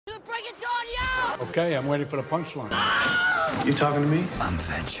Okay, I'm waiting for the punchline. You talking to me? I'm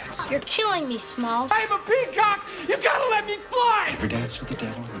vengeance. You're killing me, Smalls. I'm a peacock! You gotta let me fly! Ever dance with the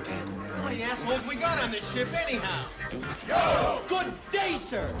devil in the pale? How many assholes we got on this ship anyhow? Yo! Good day,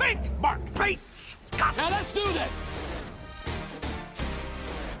 sir! Think, Mark, Bates! Now let's do this!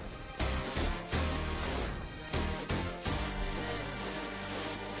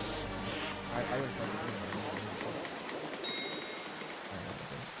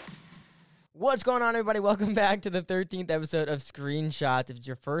 What's going on, everybody? Welcome back to the 13th episode of Screenshots. If it's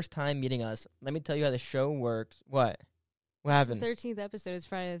your first time meeting us, let me tell you how the show works. What? What happened? The 13th episode is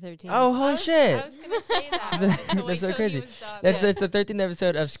Friday the 13th. Oh, holy shit. I was going to say that. That's so crazy. That's the 13th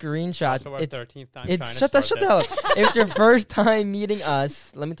episode of Screenshots. So our 13th time It's trying shut to the hell up. If it's your first time meeting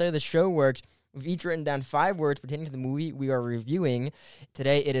us, let me tell you the show works. We've each written down 5 words pertaining to the movie we are reviewing.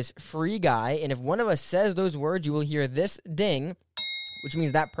 Today it is Free Guy, and if one of us says those words, you will hear this ding, which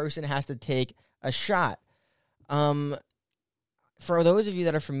means that person has to take a shot. For those of you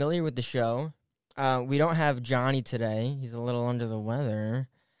that are familiar with the show, we don't have Johnny today. He's a little under the weather.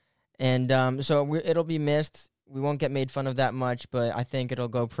 And so it'll be missed. We won't get made fun of that much, but I think it'll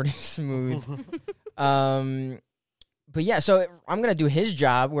go pretty smooth. But yeah, so I'm going to do his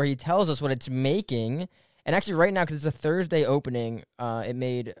job where he tells us what it's making. And actually right now, because it's a Thursday opening, it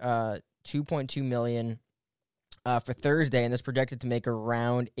made $2.2 million for Thursday, and it's projected to make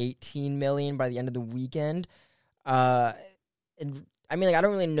around $18 million by the end of the weekend. And I mean, like, I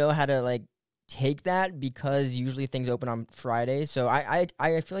don't really know how to, like, take that because usually things open on Fridays. So I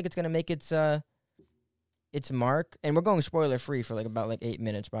feel like it's going to make its mark. And we're going spoiler-free for, like, about 8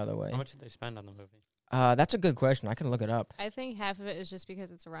 minutes, by the way. How much did they spend on the movie? That's a good question. I can look it up. I think half of it is just because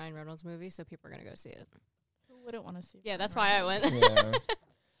it's a Ryan Reynolds movie, so people are going to go see it. Who wouldn't want to see it? Yeah, that's why I went. Yeah.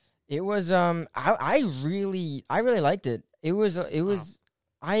 It was I really liked it. It was No, it was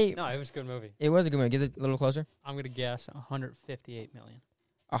a good movie. It was a good movie. Get it a little closer. I'm gonna guess 158 million.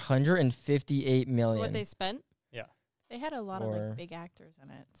 158 million. What they spent? They had a lot of big actors in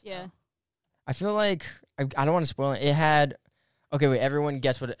it. So. Yeah. I feel like I don't want to spoil it. It had wait, everyone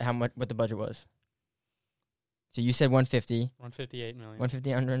guess what the budget was. So you said 150. 158 million. 150,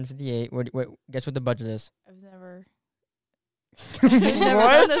 158. What guess what the budget is? I've never What?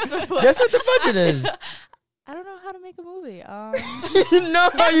 done this before. Guess what the budget is? I don't know how to make a movie. No,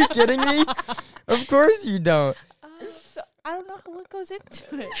 are you kidding me? Of course you don't. So I don't know what goes into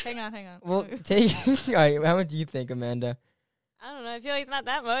it. Hang on. Well, take. All right, how much do you think, Amanda? I don't know. I feel like it's not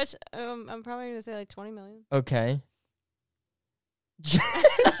that much. I'm probably going to say 20 million. Okay.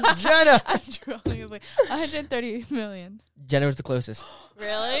 Jenna. I'm trolling away. 130 million. Jenna was the closest.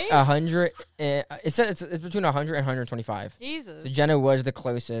 Really? 100. It says it's between 100 and 125. Jesus. So Jenna was the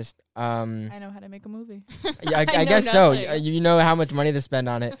closest. I know how to make a movie. Yeah, I know guess so. nothing. You know how much money to spend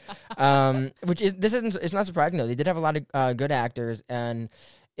on it. It's not surprising though. They did have a lot of good actors, and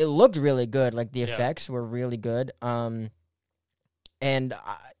it looked really good. Like the effects were really good. And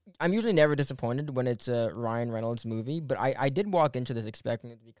I'm usually never disappointed when it's a Ryan Reynolds movie, but I did walk into this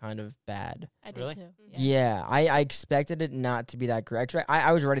expecting it to be kind of bad. I did Really? too. Yeah, I expected it not to be that great.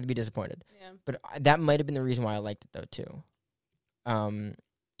 I was ready to be disappointed. Yeah. But that might have been the reason why I liked it, though, too.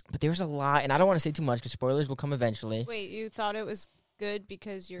 But there's a lot, and I don't want to say too much because spoilers will come eventually. Wait, you thought it was good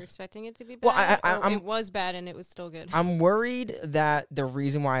because you're expecting it to be bad? Well, or it was bad and it was still good? I'm worried that the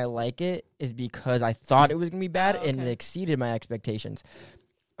reason why I like it is because I thought it was going to be bad and it exceeded my expectations.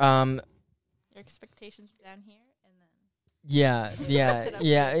 Your expectations are down here, and then Yeah,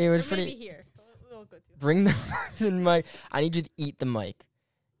 it was or pretty. maybe here. We'll go through. Bring the fucking mic. I need you to eat the mic.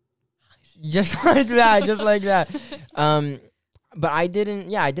 Just like that. But I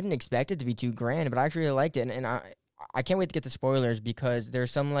didn't expect it to be too grand, but I actually really liked it, and I can't wait to get to spoilers because there's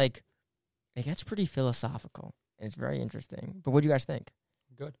some it gets pretty philosophical, and it's very interesting. But what do you guys think?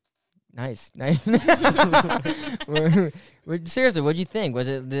 Good. Nice. Seriously, what do you think?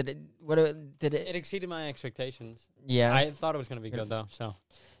 Did it? It exceeded my expectations. Yeah. I thought it was gonna be good though. So.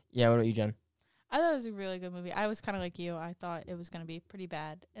 Yeah. What about you, Jen? I thought it was a really good movie. I was kind of like you. I thought it was going to be pretty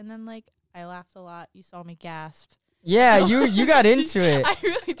bad. And then, I laughed a lot. You saw me gasp. Yeah, you got into it. I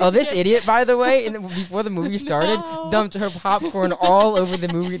really did. Oh, this idiot, by the way, before the movie started, dumped her popcorn all over the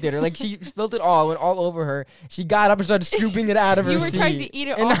movie theater. Like, she spilled it all, went all over her. She got up and started scooping it out of her You seat. were trying to eat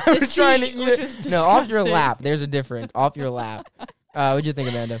it And off I the was trying to seat, eat which it. was No, off your disgusting. lap. There's a difference. Off your lap. What'd you think,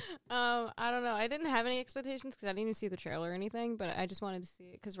 Amanda? I don't know. I didn't have any expectations because I didn't even see the trailer or anything, but I just wanted to see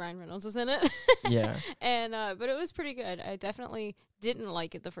it because Ryan Reynolds was in it. Yeah. And but it was pretty good. I definitely didn't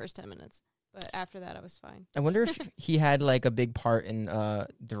like it the first 10 minutes. But after that, I was fine. I wonder if he had like a big part in the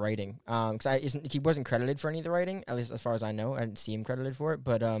writing. Because he wasn't credited for any of the writing, at least as far as I know. I didn't see him credited for it.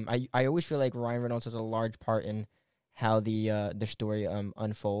 But I always feel like Ryan Reynolds has a large part in how the story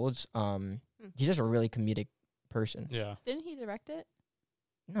unfolds. He's just a really comedic person. Yeah. Didn't he direct it?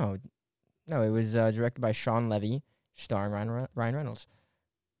 No, it was directed by Sean Levy, starring Ryan Reynolds.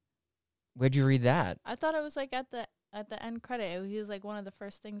 Where'd you read that? I thought it was like at the end credit. He was like one of the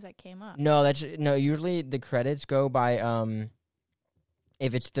first things that came up. No, usually the credits go by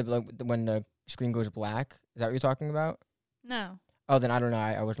if it's when the screen goes black. Is that what you're talking about? No. Oh, then I don't know.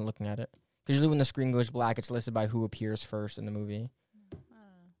 I wasn't looking at it. Because usually when the screen goes black, it's listed by who appears first in the movie. I don't know.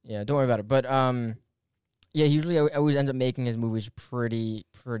 Yeah, don't worry about it. But yeah, usually I always ends up making his movies pretty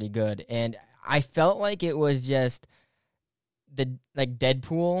good. And I felt like it was just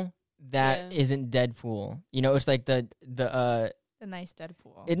Deadpool that isn't Deadpool. You know, it's like the nice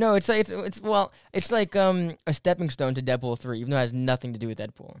Deadpool. It's like a stepping stone to Deadpool 3, even though it has nothing to do with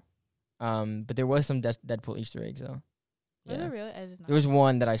Deadpool. But there was some Deadpool Easter eggs though. Was it really? I did not. There was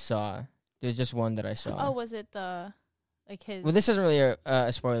one that I saw. There's just one that I saw. Oh, was it his? Well, this isn't really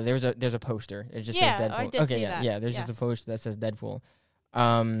a spoiler. There's a poster. It just says Deadpool. I did see that. Yeah. There's just a poster that says Deadpool.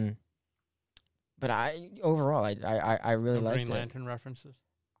 But overall I really No liked Green it. Lantern references.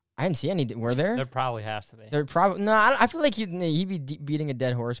 I didn't see any. Were there? There probably has to be. There probably no. I feel like he'd be beating a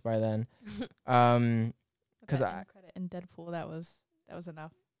dead horse by then. Because that end credit in Deadpool, that was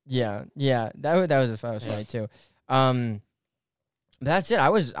enough. Yeah. That was funny too. That's it. I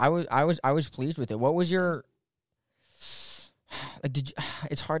was pleased with it. What was your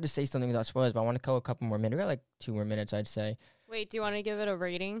it's hard to say something without spoilers, but I want to go a couple more minutes. We got like 2 more minutes, I'd say. Wait, do you want to give it a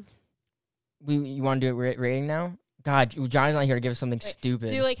rating? You want to do it rating now? God, Johnny's not here to give us something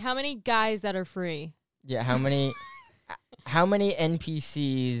stupid. Do how many guys that are free? Yeah, how many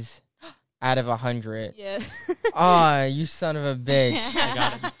NPCs out of 100? Yeah. Oh, you son of a bitch. I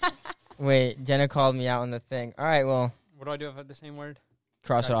got it. Wait, Jenna called me out on the thing. All right, well. What do I do if I have the same word?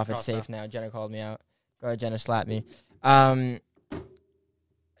 Cross it off. It's safe now. Jenna called me out. Go ahead, Jenna, slap me.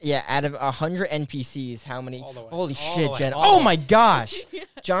 Yeah, out of 100 NPCs, how many? Holy shit, Jenna. Oh my gosh.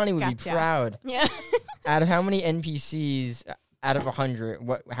 Johnny would be proud. Yeah. Out of how many NPCs out of 100,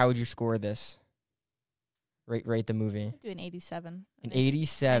 how would you score this? Rate the movie. Do an 87. An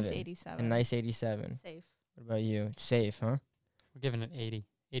 87. Nice 87. A nice 87. Safe. What about you? It's safe, huh? We're giving it 80.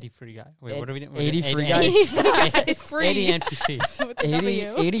 80 free guy. Wait, what are we doing? 80 free guy? 80 free. 80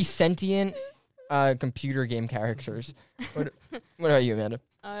 NPCs. 80 sentient computer game characters. What about you, Amanda?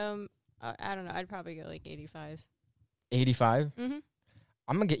 I don't know. I'd probably go like 85. 85? Mm-hmm.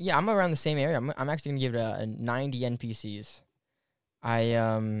 I'm around the same area. I'm actually gonna give it a 90 NPCs. I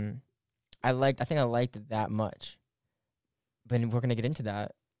think I liked it that much. But we're gonna get into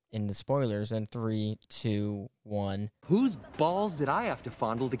that in the spoilers in 3, 2, 1. Whose balls did I have to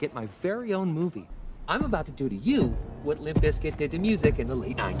fondle to get my very own movie? I'm about to do to you what Limp Bizkit did to music in the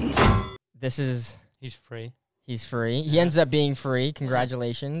late 90s. He's free. He's free. He ends up being free.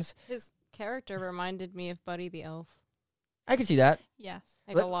 Congratulations. His character reminded me of Buddy the Elf. I can see that. Yes.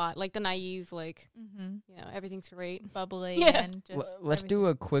 A lot. Like the naive, everything's great. Bubbly. Yeah. And just Let's do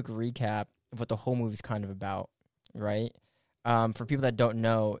a quick recap of what the whole movie's kind of about, right? For people that don't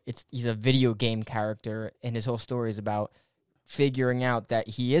know, he's a video game character, and his whole story is about figuring out that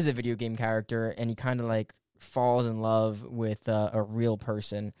he is a video game character, and he kind of like falls in love with a real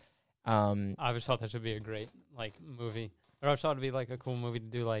person. I always thought this would be a great movie. I always thought it'd be like a cool movie to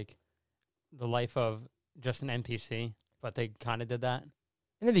do like the life of just an NPC, but they kind of did that.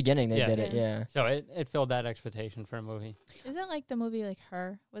 In the beginning, they did it, yeah. So it filled that expectation for a movie. Isn't like the movie like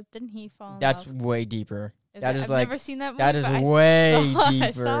Her? Didn't he fall in love? That's way deeper. I've never seen that movie. That is but way I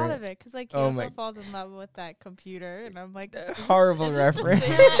deeper. thought of it because he also falls in love with that computer, and I'm like, horrible reference.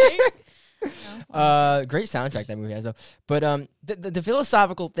 Great soundtrack that movie has though. But the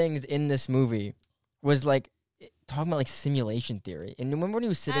philosophical things in this movie was like talking about like simulation theory. And remember when he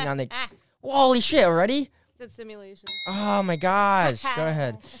was sitting on the holy shit already? It's simulation. Oh my gosh. Go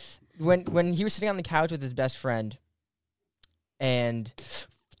ahead. When he was sitting on the couch with his best friend, and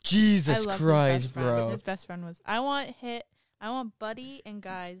Jesus Christ, bro. His best friend was. I want Buddy and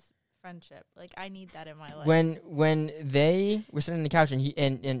Guy's friendship. Like I need that in my life. When they were sitting on the couch and he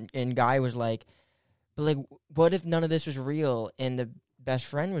and Guy was like, but like, what if none of this was real? And the best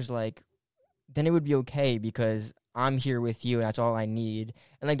friend was like, then it would be okay because I'm here with you and that's all I need.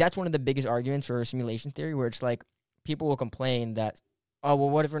 And like that's one of the biggest arguments for simulation theory, where it's like people will complain that, oh well,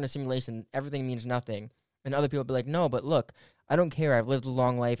 what if we're in a simulation? Everything means nothing. And other people will be like, no, but look, I don't care. I've lived a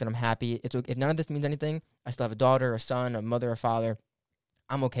long life and I'm happy. It's okay. If none of this means anything, I still have a daughter, a son, a mother, a father.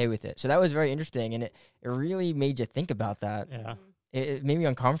 I'm okay with it. So that was very interesting, and it really made you think about that. Yeah. It made me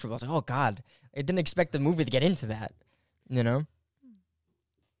uncomfortable. I was like, oh God, I didn't expect the movie to get into that. You know?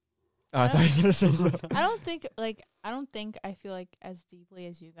 Oh, I thought you were gonna say something. I don't think I feel like as deeply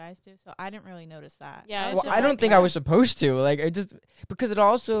as you guys do, so I didn't really notice that. Yeah, was Well, just I don't like, think I was supposed to. Like, I just because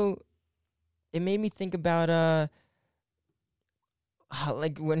it made me think about how,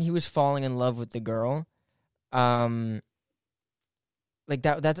 like when he was falling in love with the girl, like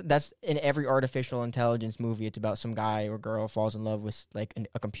that's in every artificial intelligence movie. It's about some guy or girl falls in love with like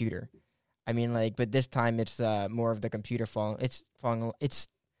a computer. I mean, like, but this time it's more of the computer falling. It's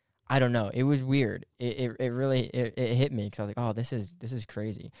I don't know. It was weird. It really hit me because I was like, oh, this is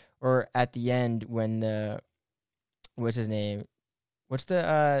crazy. Or at the end when what's his name? What's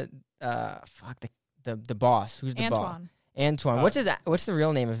the the boss? Who's the boss? Antoine. What's the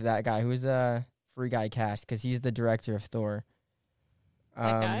real name of that guy? Who's the Free Guy cast? Because he's the director of Thor.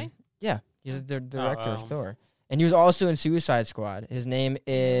 That guy? Yeah, he's the director of Thor, and he was also in Suicide Squad. His name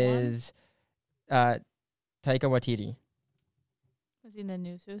is Taika Waititi. Was he in the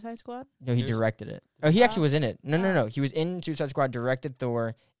new Suicide Squad? No, he directed it. Oh, he actually was in it. No. He was in Suicide Squad, directed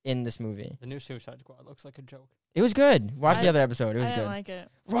Thor in this movie. The new Suicide Squad looks like a joke. It was good. Watch the other episode. It was I didn't good. like it.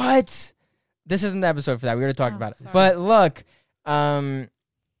 What? This isn't the episode for that. We already talked about it. Sorry. But look,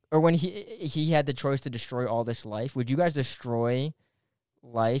 or when he had the choice to destroy all this life, would you guys destroy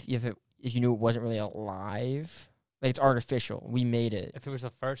life if you knew it wasn't really alive? Like, it's artificial. We made it. If it was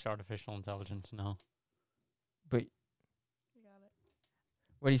the first artificial intelligence, no. But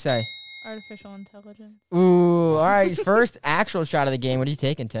what do you say? Artificial intelligence. Ooh, all right. First actual shot of the game. What are you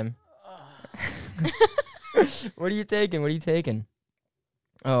taking, Tim? What are you taking?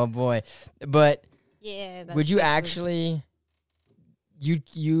 Oh boy. But Yeah. would you actually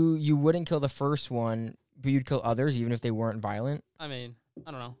you wouldn't kill the first one, but you'd kill others even if they weren't violent? I mean,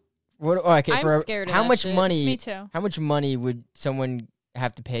 I don't know. What okay, I'm scared of how that much shit. money Me too. How much money would someone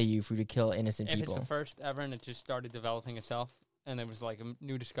have to pay you for you to kill innocent If people? it's the first ever and it just started developing itself and it was like a new Bring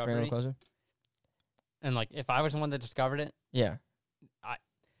it a discovery, little closer. and like if I was the one that discovered it, Yeah.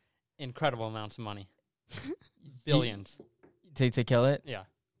 incredible amounts of money. Billions. To kill it? Yeah.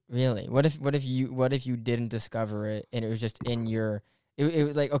 Really? What if you didn't discover it and it was just in your it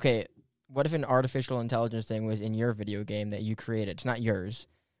was like, okay, what if an artificial intelligence thing was in your video game that you created? It's not yours.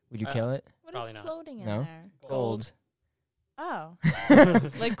 Would you kill it? What Probably is not. floating in No? there? Gold. Oh.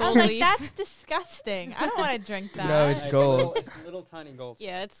 Like I gold was like, leaf. that's disgusting. I don't want to drink that. No, it's gold. It's little tiny gold.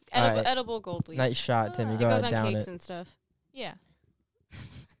 Yeah, it's All right. edible gold leaf. Nice shot, Tim. You It It got goes it on down cakes it. and stuff. Yeah.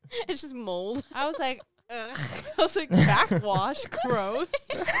 It's just mold. I was like, ugh. I was like, backwash, gross.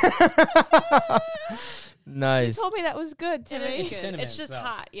 Nice. You told me that was good, It Timmy. is good. Cinnamon, It's just so.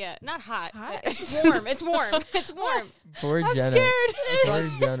 hot. Yeah, not hot. Hot? It's just warm. It's warm. It's warm. Poor I'm Jenna. scared. Poor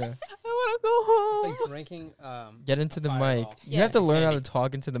Jenna. I want to go home. It's like drinking. Get into the mic. Fireball. You have to Yeah. learn how to Candy.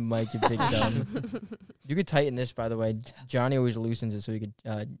 talk into the mic, you big dumb. You could tighten this, by the way. Johnny always loosens it so he could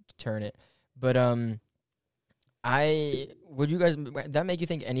turn it. But would you guys that make you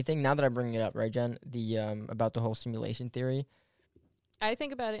think anything? Now that I bring it up, right, Jen? The about the whole simulation theory. I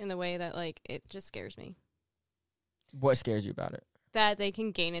think about it in the way that like it just scares me What scares you about it? that they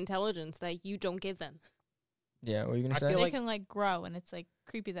can gain intelligence that you don't give them. Yeah, what are you gonna I say? feel They like- can like grow, and it's like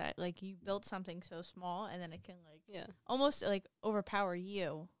creepy that like you built something so small, and then it can like Yeah. almost like overpower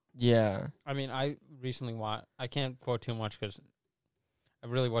you. Yeah. I mean, I recently watched. I can't quote too much because I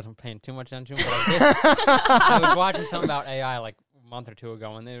really wasn't paying too much attention. But I was watching something about AI like a month or two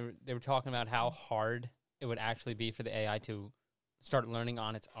ago, and they were talking about how hard it would actually be for the AI to start learning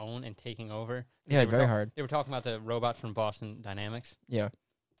on its own and taking over. Yeah, They were very hard. They were talking about the robot from Boston Dynamics, Yeah.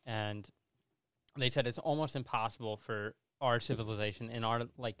 and they said it's almost impossible for our civilization in our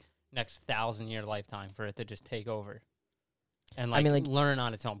like next 1,000-year lifetime for it to just take over and like, mean, like, learn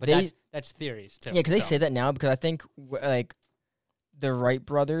on its own. But they- that's theories too. Yeah, because they so. say that now because I think like the Wright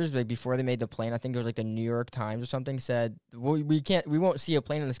brothers, like before they made the plane, I think it was like the New York Times or something said we won't see a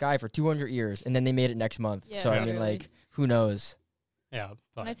plane in the sky for 200 years, and then they made it next month. Yeah, so I mean, literally. like, who knows? Yeah,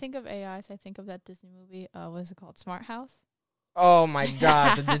 When I but think of AIs, I think of that Disney movie. What is it called? Smart House. Oh my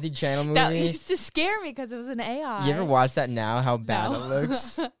God, the Disney Channel movie. That used to scare me because it was an AI. You ever watch that now? How bad No. it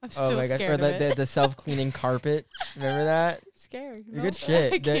looks. I'm still Oh my gosh! Or scared of it. the self cleaning carpet. Remember that? Scary. Good Nope. I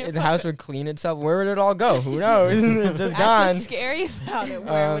shit. can't The house would clean itself. Where would it all go? Who knows? It's just That's gone. what's scary about it.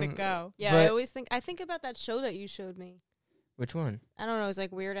 Where would Um, it go? Yeah, I But- always think about that show that you showed me. Which one? I don't know, it was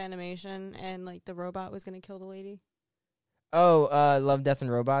like weird animation and like the robot was gonna kill the lady. Oh, Love, Death,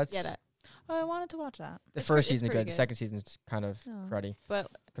 and Robots. Yeah, that. Oh, I wanted to watch that. The It's first pre- season it's is pretty good. The good. second season's kind of Oh. cruddy But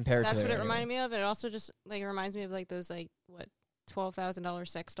compared that's to what it anyway. reminded me of. And it also just like reminds me of like those like what $12,000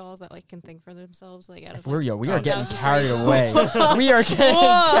 sex dolls that like can think for themselves. Like out of we like, are getting 10,000 carried phrases. away. We are getting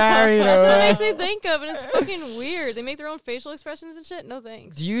Whoa, carried that's what it away. makes me think of, and it's fucking weird. They make their own facial expressions and shit. No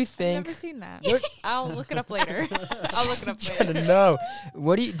thanks. Do you I've think? never seen that. What- I'll look it up later. I'll look it up I later. don't know.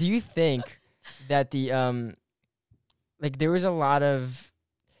 What do you think that the like there was a lot of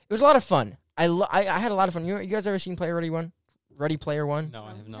it was a lot of fun. I had a lot of fun. You guys ever seen Ready Player One? No,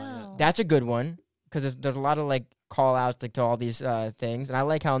 I have not No. yet. That's a good one because there's a lot of like call outs like to all these things, and I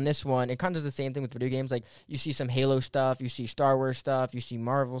like how in this one it kind of does the same thing with video games. Like you see some Halo stuff, you see Star Wars stuff, you see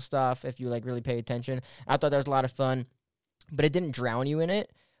Marvel stuff. If you like really pay attention, I thought that was a lot of fun, but it didn't drown you in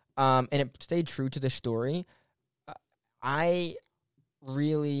it, and it stayed true to the story. I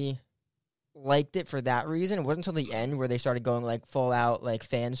really liked it for that reason. It wasn't until the end where they started going like full out like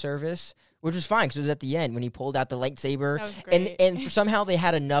fan service, which was fine because it was at the end when he pulled out the lightsaber, That was great. and somehow they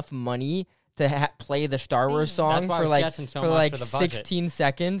had enough money to play the Star Wars song That's why I for was like guessing so for much like for the budget. 16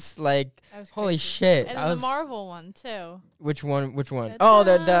 seconds. Like That was holy crazy. shit! And I then was, the Marvel one too. which one? Which one? Da- Oh,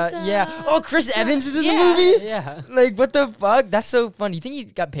 the da- yeah. da- Oh, Chris Evans is in Yeah. the movie. Yeah. Like what the fuck? That's so fun. Do you think he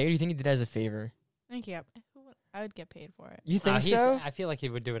got paid? Or do you think he did it as a favor? Thank you. I would get paid for it. You think he's- so? I feel like he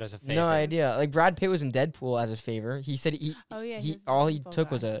would do it as a favor. No idea. Like Brad Pitt was in Deadpool as a favor. He said Oh yeah. he was the all he Deadpool took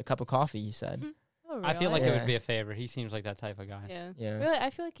guy. was a cup of coffee. He said. Oh, I feel like really? it Yeah. would be a favor. He seems like that type of guy. Yeah. Yeah. Really, I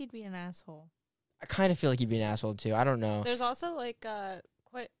feel like he'd be an asshole. I kind of feel like he'd be an asshole too. I don't know. There's also like two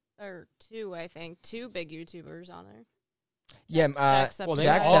big YouTubers on there. Yeah. Jacksepticeye. Well,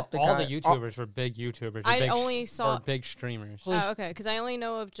 Jacksepticeye. all the YouTubers were big YouTubers. or I big only saw- or big streamers. Oh, okay. Because I only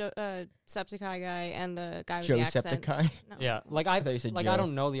know of Septiceye guy and the guy with the accent. Jacksepticeye. No. Yeah, like I thought you said I Joe.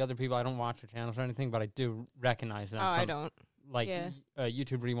 don't know the other people. I don't watch their channels or anything, but I do recognize them. Oh, I from, don't. Like Yeah.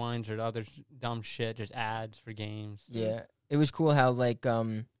 YouTube rewinds or other dumb shit, just ads for games. Yeah. It was cool how like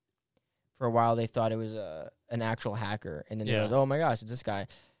for a while they thought it was an actual hacker, and then they Yeah. goes, oh my gosh, it's this guy.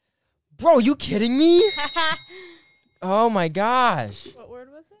 Bro, you kidding me? Oh my gosh. What word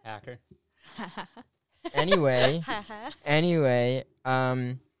was it? Hacker. Anyway,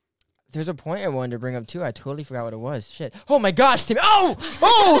 there's a point I wanted to bring up too. I totally forgot what it was. Shit. Oh my gosh, Timmy.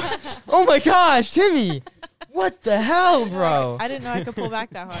 Oh my gosh, Timmy. What the hell, bro? I didn't know I could pull back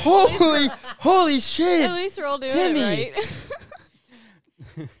that hard. Holy shit. At least we're all doing Timmy. it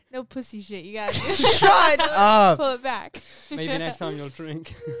right. No pussy shit. You gotta Shut up. pull it back. Maybe next time you'll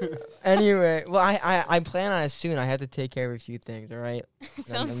drink. Anyway, well, I plan on it soon. I have to take care of a few things, all right?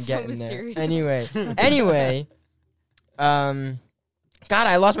 Sounds so mysterious. Anyway, God,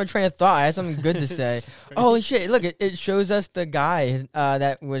 I lost my train of thought. I had something good to say. Holy shit! Look, it shows us the guy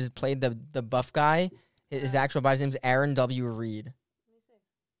that played the buff guy. His actual body's name's Aaron W. Reed.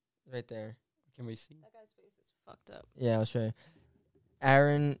 Right there. Can we see? That guy's face is fucked up. Yeah, I'll show you.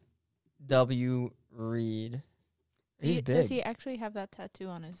 Aaron W. Reed. He's big. Does he actually have that tattoo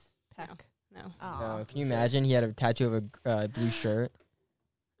on his pec? No. Oh, can you imagine? He had a tattoo of a blue shirt.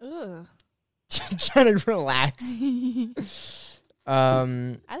 Ugh. Trying to relax. I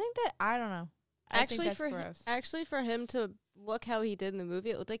think that I don't know. I think that's gross. Actually, for him to look how he did in the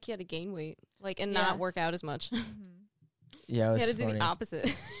movie, it looked like he had to gain weight, and not work Yes. out as much. Yeah, it He had was to do funny. the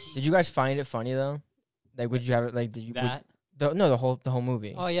opposite. Did you guys find it funny though? Like, would you have it? Like, did you? That? The whole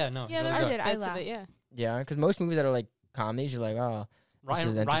movie. Oh yeah, no. yeah, really I good. did. I bits of laughed. it, yeah. Yeah, because most movies that are like comedies, you're like, oh. This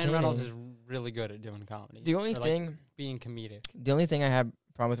is Ryan Reynolds is entertaining. really good at doing comedy. The only Or, like, thing, being comedic. the only thing I have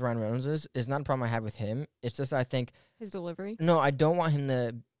problem with Ryan Reynolds is not a problem I have with him. It's just that I think His delivery. no, I don't want him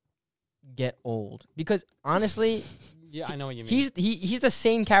to get old because honestly, Yeah, I know what you mean. he's the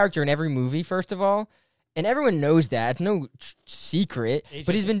same character in every movie. First of all. And everyone knows that. It's no secret. It's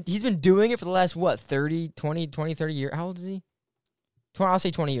But just- he's been doing it for the last, 30 years? How old is he? I'll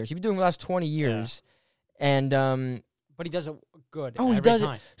say 20 years. He's been doing it for the last 20 years. And but he does it good. Oh, he every does it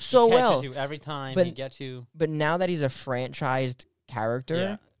time. so he catches well. You every time But- he gets you. but now that he's a franchised character,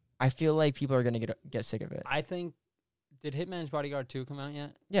 Yeah. I feel like people are going to get sick of it. I think. Did Hitman's Bodyguard 2 come out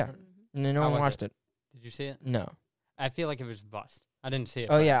yet? Yeah. No How one was watched it. Did you see it? No. I feel like it was bust. I didn't see it.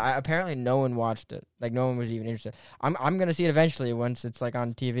 Oh but- yeah, apparently no one watched it. Like no one was even interested. I'm going to see it eventually once it's like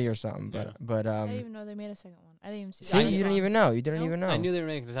on TV or something, Yeah. but I didn't even know they made a second one. I didn't even see. see, the you first didn't one. even know. You didn't Nope. even know. I knew they were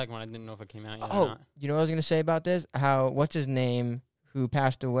making the second one. I didn't know if it came out yet or Oh, not. you know what I was going to say about this? How what's his name who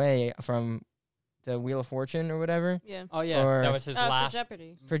passed away from the Wheel of Fortune or whatever Yeah. Oh yeah, Or- that was his For last.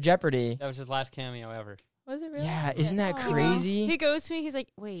 Jeopardy. for Jeopardy. That was his last cameo ever. Was it really? Yeah, isn't that Aw. crazy? He goes to me. He's like,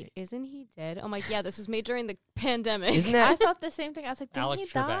 "Wait, isn't he dead?" I'm like, "Yeah, this was made during the pandemic." Isn't I that thought the same thing. I was like, didn't Alex he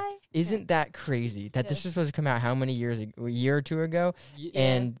Trebek. die? isn't that crazy that this Yeah. is supposed to come out how many years a year or two ago? Yeah.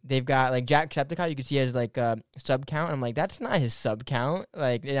 And they've got like Jacksepticeye, you can see as like a sub count. I'm like, that's not his sub count.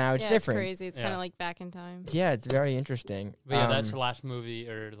 Like now it's yeah, different. It's crazy. It's Yeah. kind of like back in time. Yeah, it's very interesting. But yeah, that's the last movie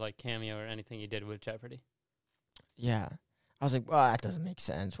or like cameo or anything he did with Jeopardy. Yeah. I was like, well, that doesn't make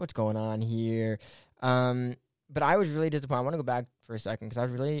sense. What's going on here? But I was really disappointed. I want to go back for a second because I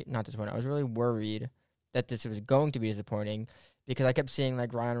was really not disappointed. I was really worried that this was going to be disappointing because I kept seeing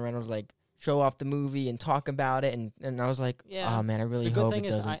like Ryan Reynolds like show off the movie and talk about it, and I was like, Yeah. oh man, I really The good hope thing it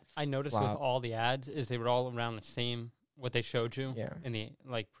is doesn't. I noticed with flop. all the ads is they were all around the same. What they showed you Yeah. in the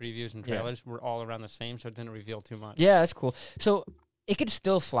like previews and Yeah. trailers were all around the same, so it didn't reveal too much. Yeah, that's cool. So it could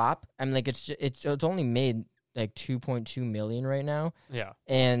still flop. I mean, like it's only made like 2.2 million right now, Yeah.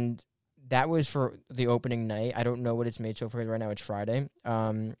 and that was for the opening night. I don't know what it's made so far. Right now, it's Friday.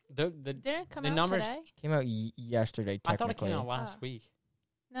 The Didn't it come The out numbers- today? Came out yesterday. I thought it Technically, came out last Ah. week.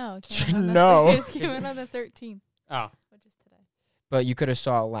 No, it came out on the No. It came out on the 13th, Oh, which is today. but you could have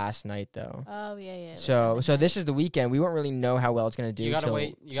saw it last night though. Oh yeah. So this is the weekend. We won't really know how well it's gonna do. you gotta till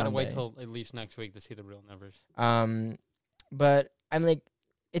wait. You gotta wait Sunday. till at least next week to see the real numbers. But I'm like,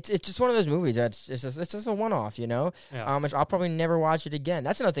 it's just one of those movies that's it's just a one off, you know. Yeah. I'll probably never watch it again.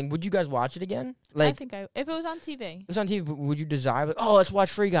 That's another thing. Would you guys watch it again? I Like, think if it was on TV, it was on TV. Would you desire? Like, oh, let's watch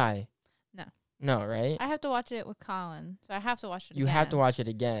Free Guy. No. No, right? I have to watch it with Colin, so I have to watch it. You again. have to watch it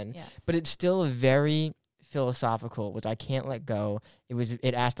again. Yes. But it's still very philosophical, which I can't let go.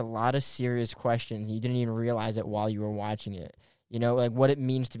 It asked a lot of serious questions. You didn't even realize it while you were watching it. You know, like what it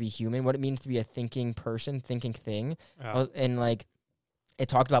means to be human, what it means to be a thinking person, thinking thing, Yeah. and like it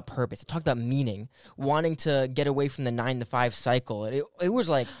talked about purpose. It talked about meaning, wanting to get away from the 9-to-5 cycle. It was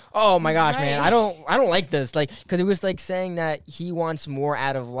like, oh my gosh, man, Right. I don't like this. Like, because it was like saying that he wants more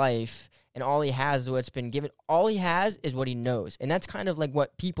out of life, and all he has is what's been given. All he has is what he knows, and that's kind of like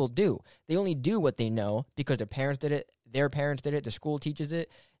what people do. They only do what they know because their parents did it. Their parents did it. The school teaches it.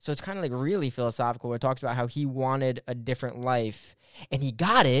 So it's kind of like really philosophical. Where it talks about how he wanted a different life, and he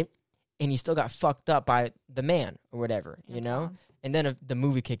got it, and he still got fucked up by the man or whatever, you know. Tom. And then the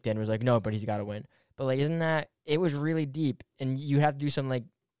movie kicked in. It was like, no, but he's got to win. But like, isn't that? It was really deep, and you have to do some like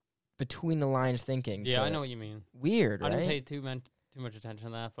between the lines thinking. Yeah, I to- know what you mean. Weird, I didn't right? pay too much attention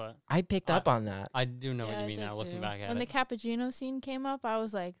to that, but I picked up on that. I do know what Yeah, you I mean did now. Looking too. back at When the it, cappuccino scene came up, I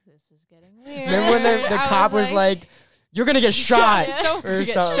was like, "This is getting weird." Remember when the I cop was like, "You're gonna get shot." Someone's or gonna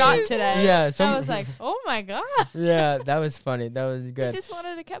get something. shot today. Yeah, I was like, "Oh my god!" yeah, that was funny. That was I good. just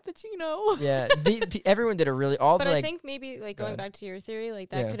wanted a cappuccino. Yeah, everyone did a really all But the I like. think maybe like Go going ahead. back to your theory, like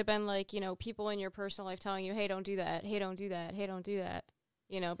that Yeah. could have been like, you know, people in your personal life telling you, "Hey, don't do that. Hey, don't do that. Hey, don't do that."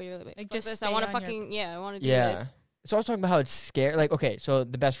 You know, but you're like, "Fuck just this. I stay want to on your- fucking I want to do Yeah. this." So I was talking about how it's scary. Like, okay, so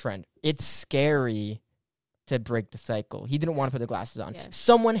the best friend. It's scary to break the cycle. He didn't want to put the glasses on. Yeah.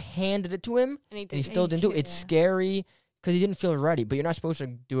 Someone handed it to him, And he and he did. still didn't do it. Yeah. It's scary because he didn't feel ready. But you're not supposed to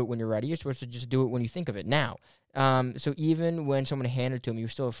do it when you're ready. You're supposed to just do it when you think of it now. So even when someone handed it to him, he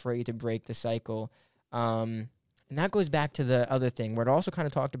was still afraid to break the cycle. And that goes back to the other thing where it also kind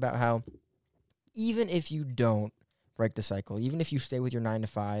of talked about how even if you don't break the cycle, even if you stay with your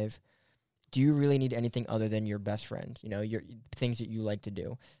 9-to-5, do you really need anything other than your best friend? You know, your things that you like to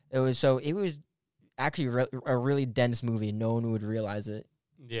do. It was actually a really dense movie. No one would realize it.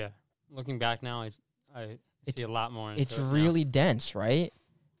 yeah. Looking back now, I see a lot more. It's into it now. really dense, right?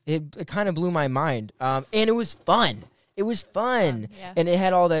 It kind of blew my mind. And it was fun. It was fun. Yeah. And it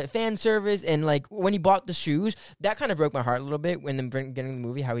had all the fan service. And, like, when he bought the shoes, that kind of broke my heart a little bit when getting the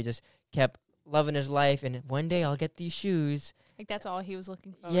movie, how he just kept loving his life. And one day I'll get these shoes. Like that's all he was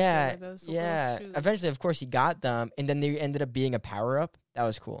looking for. Yeah. were those little Yeah. shoes. Eventually, of course, he got them. And then they ended up being a power-up. That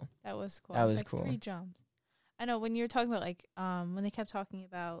was cool. That was cool. That It was like cool. 3 jumps. I know when you were talking about like when they kept talking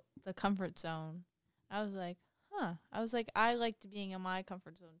about the comfort zone, I was like, huh. I was like, I liked being in my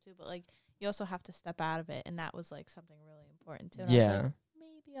comfort zone too, but like you also have to step out of it, and that was like something really important too. And I was Yeah. like,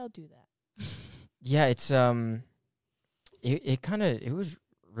 maybe I'll do that. Yeah, it's it was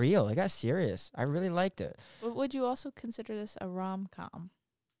real. It got serious. I really liked it. But would you also consider this a rom-com?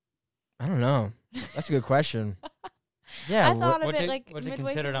 I don't know. That's a good question. Yeah. I thought of What's it it, like what's it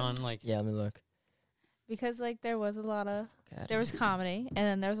midway considered through. on? Like, yeah, let me look. Because like there was a lot of God. there was comedy, and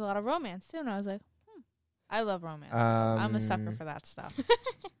then there was a lot of romance too, and I was like, I love romance. I'm a sucker for that stuff. So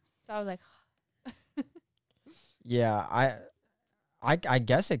I was like, Yeah, I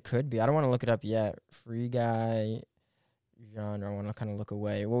guess it could be. I don't want to look it up yet. Free Guy genre. I want to kind of look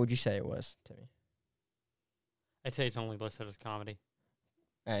away. What would you say it was, Timmy? I'd say it's only listed as comedy.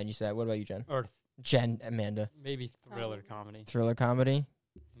 And you said, what about you, Jen? Or Amanda. Maybe thriller comedy. Thriller comedy.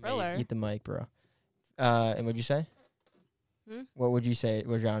 Thriller. Eat the mic, bro. And what'd you say? What would you say?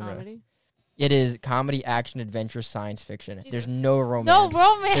 What genre? Comedy. It is comedy, action, adventure, science fiction. There's Jesus. no romance. No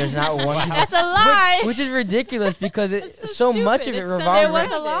romance. There's not one. That's a lie. Which is ridiculous because it That's so so much of stupid. it It's so revolves. There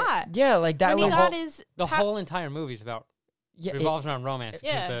was around- a lot. Yeah, like that When he was. got his The whole entire movie is about Yeah, revolves around romance. 'cause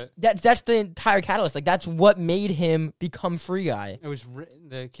Yeah. that's the entire catalyst. Like that's what made him become Free Guy. it was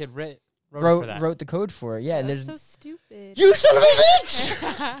the kid wrote for that. Wrote the code for it. Yeah, and That's there's so stupid. you son of a bitch.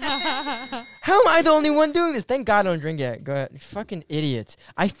 How am I the only one doing this? Thank God I don't drink yet. Go ahead. Fucking idiots.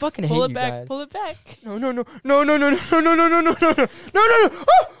 I fucking hate pull it you back. guys. Pull it back. No.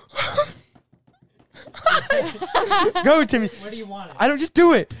 Go, Timmy. Where do you want it? I don't just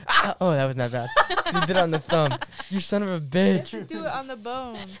do it. Ah! Oh, that was not bad. You did it on the thumb. You son of a bitch. Do it on the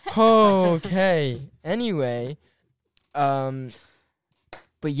bone. Okay. Anyway, but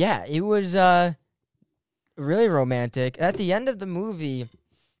yeah, it was really romantic. At the end of the movie,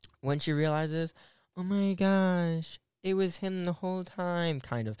 when she realizes, oh my gosh, it was him the whole time,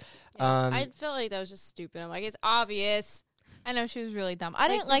 kind of. Yeah, I felt like that was just stupid. I'm like, it's obvious. I know she was really dumb. I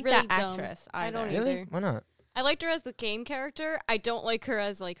Like, didn't like really that dumb. actress. I Either. don't Really? either. Why not? I liked her as the game character. I don't like her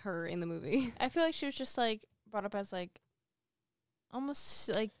as like her in the movie. I feel like she was just like brought up as like almost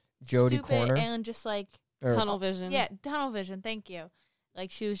like Jodie stupid Corner? and just like Or- Tunnel vision. yeah, tunnel vision. Thank you. Like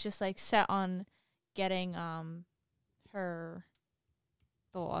she was just like set on getting her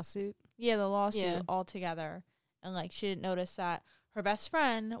The lawsuit. the lawsuit Yeah. all together, and like she didn't notice that her best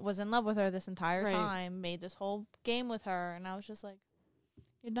friend was in love with her this entire Right. time, made this whole game with her, and I was just like,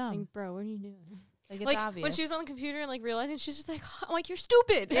 you're dumb. Like, bro, what are you doing? Like it's Like obvious. when she was on the computer and like realizing, she's just like, I'm like, you're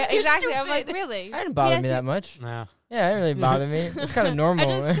stupid. yeah, You're exactly. I'm like, stupid. really? It didn't bother Yes, me that much. No. Yeah, it didn't really bother me. It's kind of normal.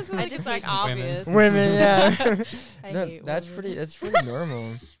 I just, cause like, it's like hate women. obvious. Women, yeah. I No, hate that's women. pretty. That's pretty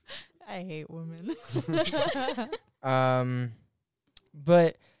normal. I hate women.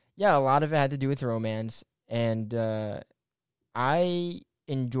 But yeah, a lot of it had to do with romance, and I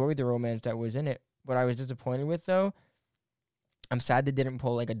enjoyed the romance that was in it. What I was disappointed with, though, I'm sad they didn't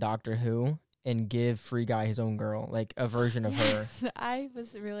pull like a Doctor Who and give Free Guy his own girl, like a version of her. Yes, I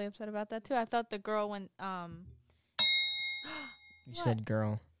was really upset about that too. I thought the girl went You What? said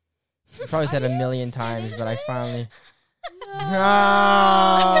girl. You probably said a million times, but I finally. What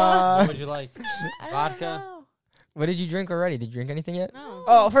Ah. would you like? I don't Vodka? know. What did you drink already? Did you drink anything yet? No.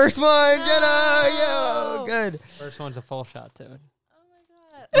 Oh, first one, No. Jenna! Yo, good. First one's a full shot, dude. Oh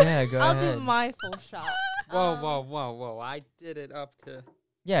my god. Yeah, go I'll ahead. do my full shot. Whoa. I did it up to.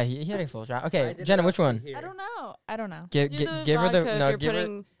 Yeah, he had a full shot. I Okay, did Jenna, it which up to one? here. I don't know. I don't know. Give Do the give her the vodka if no. you're Give her.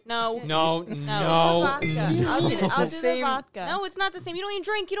 putting, No. No, The no. vodka. I'll do the Same. vodka. No, it's not the same. You don't even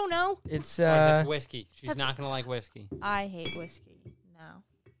drink. You don't know. It's Like, that's whiskey. She's that's- not gonna like whiskey. I hate whiskey.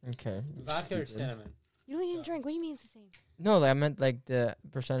 No. okay. Vodka or Stupid. cinnamon? You don't even drink. What do you mean it's the same? No, like, I meant like the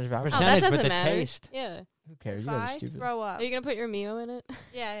percentage of alcohol. Oh, that Percentage, doesn't but the matter. taste. Yeah. Who cares? If You guys are I stupid. throw up. Are you gonna put your Mio in it?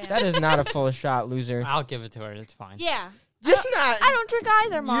 Yeah. That is not a full shot, loser. I'll give it to her. It's fine. Yeah. Just not. I don't drink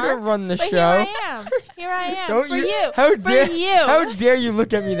either, Mark. You don't run the but show. here I am. Here I am. Don't for you- you. How For dare you. How dare you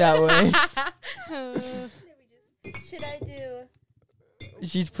look at me that way? Should I do?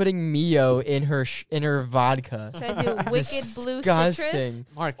 She's putting Mio in her vodka. Should I do wicked blue citrus Disgusting.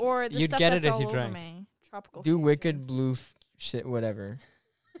 Mark, or the you'd stuff get that's it if all you over drank. me? Tropical. Do Fancy. wicked blue shit, whatever.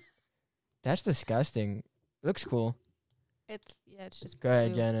 That's disgusting. Looks cool. It's just. Go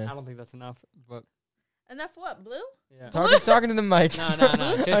ahead, blue. I Jenna. don't think that's enough. But Enough what? Blue? yeah. Talking to the mic. No.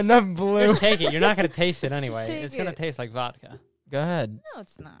 Just, Enough blue. just take it. You're not gonna taste it anyway. take It's gonna it. taste like vodka. Go ahead. No,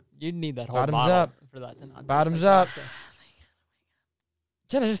 it's not. You'd need that whole Bottoms bottle up. for that to not taste Bottoms like up. vodka.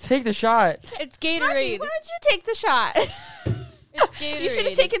 Jenna, just take the shot. It's Marky, Gatorade. why don't you take the shot? It's Gatorade. You should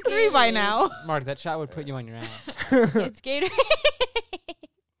have taken 3 by Gatorade. now. Mark, that shot would put you on your ass. It's Gatorade.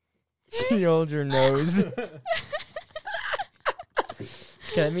 She holds your nose.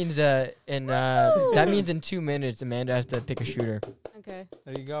 Okay, that means that means in 2 minutes Amanda has to pick a shooter. Okay.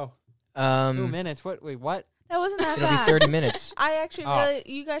 There you go. 2 Um, minutes. What? Wait, what? That wasn't that it'll bad. be 30 minutes. I actually Oh. really.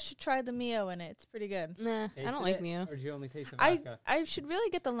 You guys should try the Mio in it. It's pretty good. Nah, I Tasted don't like it, Mio. Or did you only taste the vodka? I should really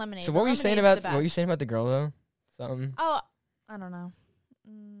get the lemonade. So The what were you saying lemonade's about the what were you best. saying about the girl though? Something. Oh, I don't know.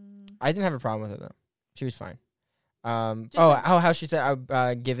 I didn't have a problem with her though. She was fine. Just How she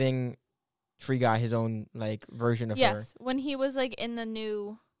said giving Free Guy his own like version of her. Yes, when he was like in the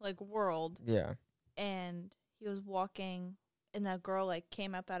new like world Yeah. and he was walking and that girl like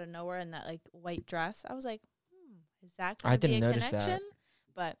came up out of nowhere in that like white dress. I was like, is that I gonna be didn't a notice that. connection?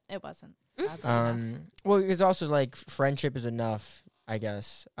 But it wasn't. sadly enough. Well, it's also like friendship is enough, I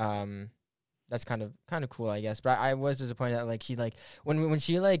guess. That's kind of cool, I guess. But I was disappointed that like she like when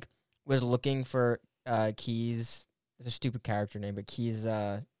she like was looking for Key's. It's a stupid character name, but Key's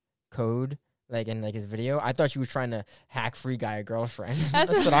code, like in like his video. I thought she was trying to hack Free Guy a girlfriend.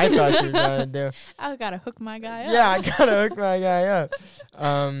 That's what I thought she was trying to do. I gotta hook my guy up. Yeah, I gotta hook my guy up.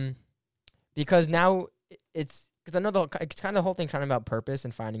 Because now it's because I know it's kind of the whole thing kind of about purpose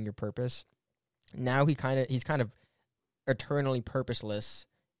and finding your purpose. Now he's kind of eternally purposeless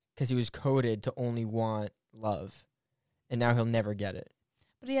because he was coded to only want love, and now he'll never get it.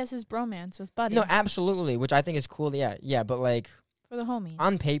 But he has his bromance with Buddy. No, absolutely, which I think is cool. Yeah, but like for the homies.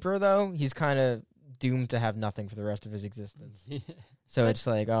 on paper though, he's kind of doomed to have nothing for the rest of his existence. So But it's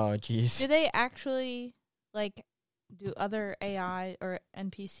like, oh, jeez. Do they actually like do other AI or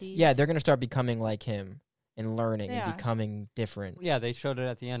NPCs? Yeah, they're gonna start becoming like him and learning They and are. becoming different. Yeah, they showed it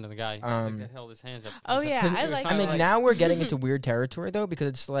at the end of the guy that held his hands up. Oh, He's yeah, he I was like trying I to, mean, now we're getting into weird territory though, because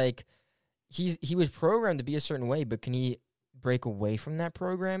it's like he was programmed to be a certain way, but can he break away from that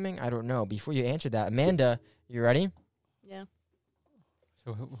programming? I don't know. Before you answer that, Amanda, you ready? Yeah.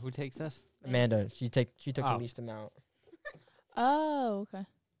 So who takes this? Amanda, she took the Oh. least amount. Oh, okay.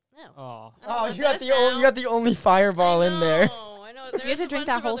 No. Oh, Oh, you got the only fireball in there. I know. You have to drink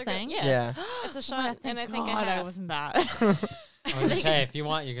that whole thing? Yeah. Yeah. It's a Oh, shot, and I think I have. wasn't that. I was say if you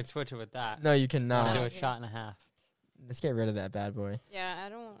want, you can switch it with that. No, you I'm gonna cannot. do a Okay. shot and a half. Let's get rid of that bad boy. Yeah, I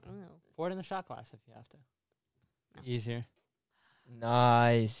don't know. Pour it in the shot glass if you have to. Easier.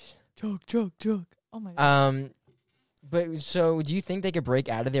 Nice. Chug. Oh my god. But so do you think they could break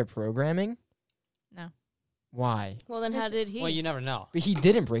out of their programming? No. Why? Well, then how did he? Well, you never know. But he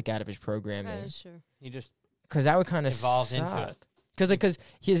didn't break out of his programming. Sure. He just Because that would kind of evolved into it. Because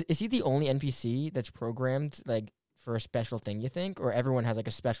is he the only NPC that's programmed like for a special thing? You think, or everyone has like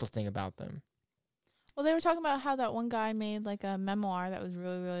a special thing about them? Well, they were talking about how that one guy made like a memoir that was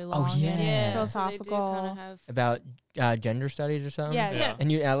really, really long. Oh, yeah. and Yeah. So they do philosophical. kind of have. About gender studies or something? Yeah, Yeah.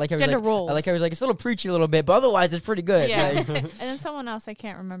 And I like how he was Gender like, roles. I like how he was like, it's a little preachy a little bit, but otherwise it's pretty good. Yeah. Like- And then someone else I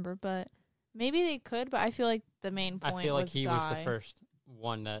can't remember, but maybe they could. But I feel like the main point I feel like was he Guy. was the first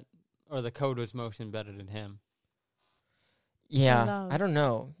one that, or the code was most embedded in him. Yeah, knows? I don't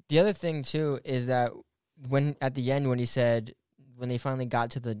know. The other thing too is that when at the end when he said when they finally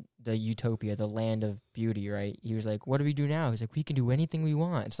got to the utopia, the land of beauty, right? He was like, "What do we do now?" He's like, "We can do anything we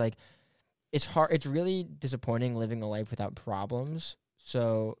want." It's like it's hard. It's really disappointing living a life without problems.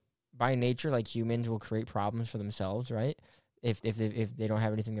 So by nature, like humans will create problems for themselves, right? If they don't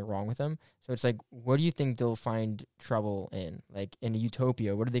have anything wrong with them. So it's like, what do you think they'll find trouble in? Like in a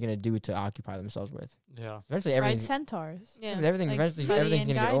utopia, what are they gonna do to occupy themselves with? Yeah. Eventually, Ride everything. centaurs. Yeah. Everything Like eventually Buddy everything's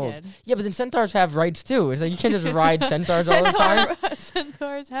and gonna get Guy old. did. Yeah, but then centaurs have rights too. It's like you can't just ride centaurs all the time.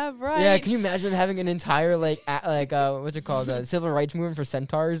 Centaurs have rights. Yeah, can you imagine having an entire what's it called, civil rights movement for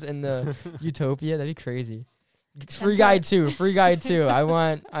centaurs in the utopia? That'd be crazy. Free guide too. I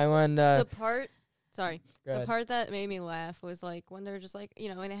want. The part. Sorry. Go The ahead. part that made me laugh was like when they're just like,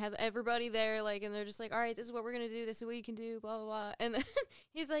 and they have everybody there, like, and they're just like, all right, this is what we're gonna do, this is what you can do, blah blah blah, and then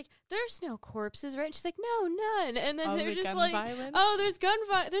he's like, there's no corpses, right? And she's like, no, none, and then Oh, they're the just gun like, violence? oh,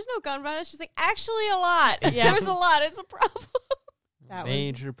 there's no gun violence. She's like, actually, a lot. Yeah. There's a lot. It's a problem. That was-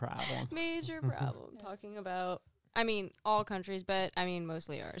 Major problem. Major problem. Talking about, I mean, all countries, but I mean,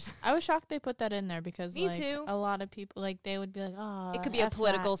 mostly ours. I was shocked they put that in there because Me like, too. a lot of people like they would be like, oh, It could be a F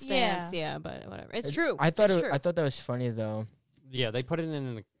political that. stance, yeah, but whatever. It's true. I thought it's true. I thought that was funny though. Yeah, they put it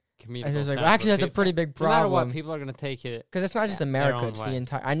in the comedic. I was like, well, actually, that's a pretty big No matter what, problem. people are gonna take it. Because it's not just their America; own it's way. the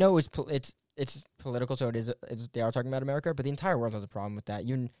entire. I know it's political, so they are talking about America, but the entire world has a problem with that.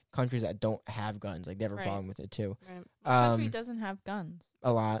 Even countries that don't have guns, like they have a Right. problem with it too. Right. What country Um, doesn't have guns?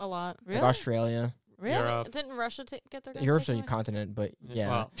 A lot. A lot. Like Australia. Really? Europe. Didn't Russia get their guns Europe's taken a away? continent, but yeah.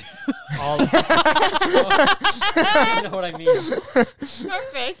 Well, all. you know what I mean.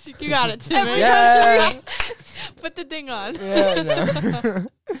 Perfect. You got it. Every Yeah. country. Put the thing on. Yeah,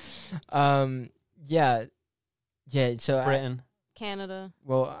 no. Yeah. So Britain, Canada.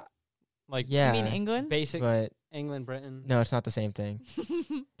 well, like yeah. You mean England? basic But England, Britain. no, it's not the same thing.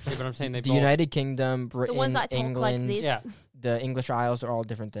 Yeah, but I'm saying they The both. United Kingdom, Britain, The ones that talk like England, this. Yeah, the English Isles are all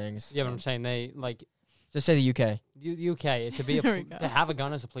different things. yeah, but I'm saying they like Just say the UK. UK to be There we go. to have a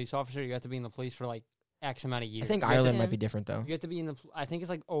gun as a police officer. You have to be in the police for like X amount of years. I think You have to- Ireland Yeah. might be different though. You have to be in the. I think it's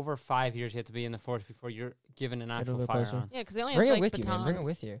like over 5 years. You have to be in the force before you're given an Get a actual little closer. firearm. Yeah, because they only Bring have it like with you, man. Bring it batons.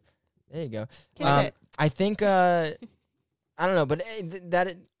 with you. There you go. Kiss it. I think I don't know, but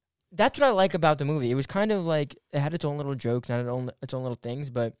that's what I like about the movie. It was kind of like it had its own little jokes and its own little things,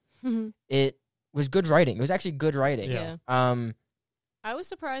 but it was good writing. It was actually good writing. Yeah. I was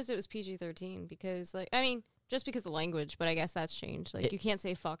surprised it was PG-13 because, like, I mean, just because the language, but I guess that's changed. Like, It- you can't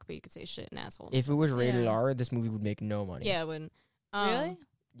say fuck, but you could say shit and assholes. If it was rated Yeah. R, this movie would make no money. Yeah, it wouldn't. Really?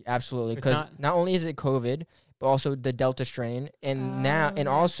 Absolutely, It's because not only is it COVID, but also the Delta strain, and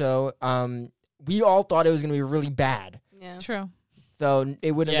also we all thought it was gonna be really bad, Yeah. True. so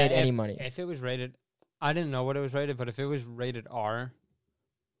it wouldn't have made any if- money. If it was rated, I didn't know what it was rated, but if it was rated R,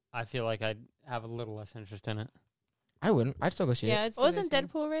 I feel like I'd have a little less interest in it. I wouldn't. I'd still go see Yeah, it. it's still Wasn't good.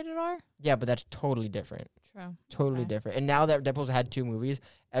 Deadpool rated R? Yeah, but that's totally different. True. Totally Okay. different. And now that Deadpool's had 2 movies,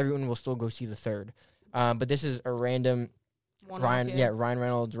 everyone will still go see the third. But this is a random Ryan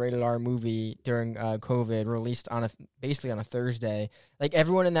Reynolds rated R movie during COVID, released on basically on a Thursday. Like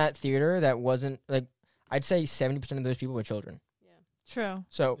everyone in that theater that wasn't like, I'd say 70% of those people were children. True.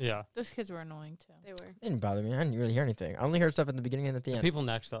 So Yeah. Those kids were annoying too. They were. it didn't bother me. I didn't really hear anything. I only heard stuff at the beginning and at the The end. people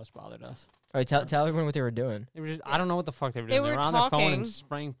next to us bothered us. All right, tell everyone what they were doing. They were just, I don't know what the fuck they were They doing. They were were on their phone talking. and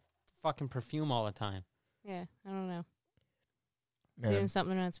spraying fucking perfume all the time. Yeah, I don't know. Man. Doing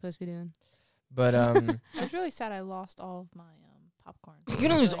something they're not supposed to be doing. But I was really sad I lost all of my popcorn. you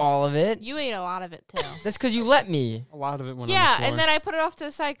didn't lose all of it. You ate a lot of it too. That's because you let me. A lot of it went Yeah, on the floor. and then I put it off to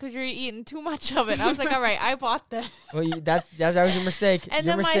the side because you're eating too much of it. And I was like, all right, I bought this. Well, that was your mistake. And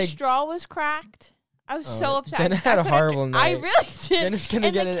your then my mistake. straw was cracked. I was so upset. Jenna I had a couldn't horrible dr- I night. really did. Jenna's gonna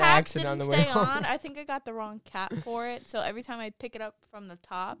And get the an cap accident on the didn't way stay home. on. I think I got the wrong cap for it. So every time I pick it up from the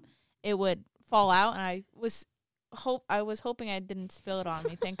top, it would fall out. And I was hoping I didn't spill it on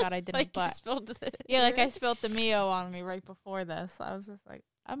me. Thank God I didn't. Like you but spilled it. yeah, like I spilled the Mio on me right before this. I was just like,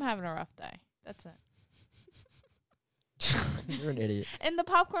 I'm having a rough day. That's it. You're an idiot. And the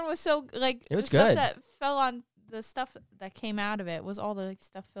popcorn was so like It was the stuff good. that fell on the stuff that came out of it was all the like,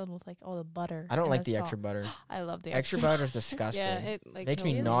 stuff filled with like all the butter. I don't and like the salt. extra butter. I love the Extra butter is disgusting. Yeah, it like makes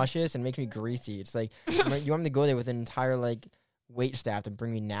me kills nauseous and makes me greasy. It's like you want me to go there with an entire like wait staff to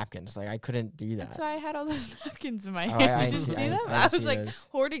bring me napkins. Like I couldn't do that. That's why I had all those napkins in my Oh, hand. I Did you see- see I them? didn't I see was like those.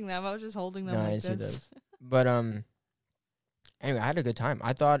 hoarding them. I was just holding them No, I like didn't see this. those. But anyway, I had a good time.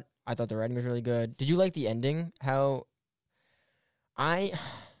 I thought the writing was really good. Did you like the ending? How I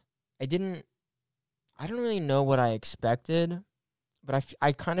don't really know what I expected, but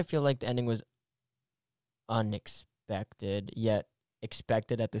I kind of feel like the ending was unexpected yet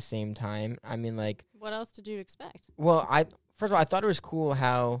expected at the same time. I mean, like, What else did you expect? well, first of all, I thought it was cool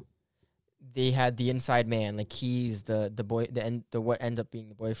how they had the inside man, like he's the boy, the what ended up being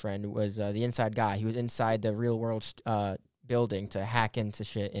the boyfriend was the inside guy. He was inside the real world building to hack into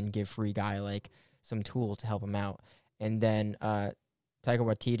shit and give Free Guy like some tools to help him out. And then Taika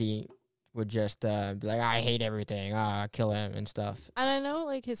Waititi would just be like, I hate everything, kill him and stuff. And I know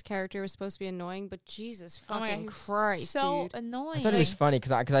like his character was supposed to be annoying, but Jesus Oh my fucking God, he's Christ, so dude. annoying. I thought it was funny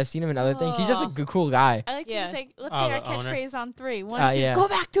because I've seen him in other things. He's just a Oh. good, cool guy. I like Yeah. he's like, let's Oh, say our the owner. catchphrase on 3. 1, 2, yeah. go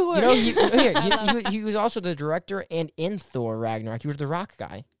back to it. You know, I love it. he was also the director and in Thor Ragnarok. He was the Rock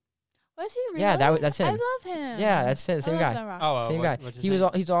guy. Was he really? Yeah, that's him. I love him. Yeah, that's him. Same I love guy. The Rock. Oh, Same guy. what's his He was. name?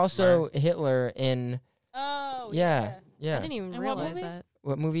 He's also Hitler in. Oh, Yeah, I yeah. didn't even And what realize movie? that.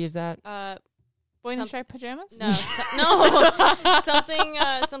 What movie is that? Boy in the Some- striped pajamas? No,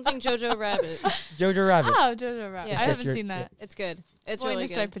 no, something Jojo Rabbit. Jojo Rabbit. Oh, Jojo Rabbit. Yeah. I It's haven't just your- seen that. It's good. It's Boy in really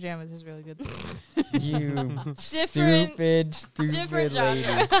the striped good. pajamas is really good. You Different stupid lady.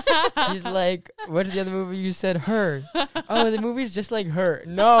 genre. She's like, what's the other movie you said? Her. Oh, the movie's just like Her.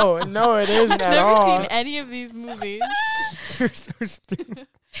 No, it isn't I've at never all. seen any of these movies. You're so stupid.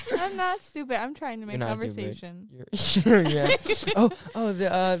 I'm not stupid. I'm trying to make You're not stupid. conversation. You're, sure, yeah.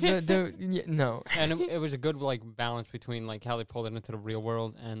 No. And it was a good like balance between like how they pulled it into the real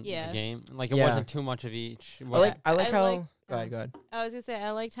world and Yeah. the game. Like it Yeah. wasn't too much of each. It I wasn't- like I how. like, go ahead. I was gonna say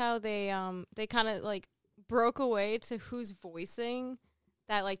I liked how they kind of like broke away to who's voicing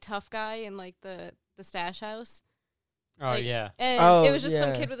that like tough guy in like the stash house. oh like- yeah. And Oh, it was just some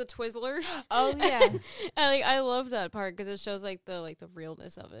yeah. kid with a Twizzler. Oh, yeah. I love that part because it shows like the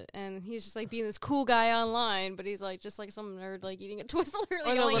realness of it. And he's just like being this cool guy online, but he's like just like some nerd like eating a Twizzler, like Or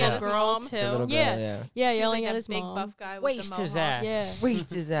the yelling little at his girl, mom. too. The little girl, Yeah. yeah. Yeah, She's yelling like at a his big mom. buff guy with Waste the his mohawk. ass. Yeah.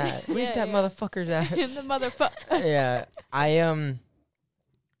 Waste is that. Waste Yeah, that yeah. motherfucker's ass. And the motherfucker. Yeah.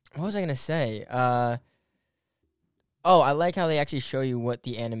 What was I gonna say? I like how they actually show you what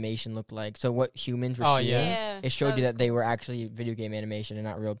the animation looked like. So what humans were Oh, seeing. yeah. It showed you was that they were actually video game animation and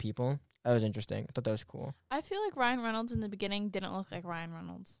not real people. That was interesting. I thought that was cool. I feel like Ryan Reynolds in the beginning didn't look like Ryan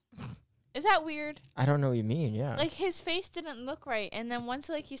Reynolds. Is that weird? I don't know what you mean. Yeah. Like his face didn't look right, and then once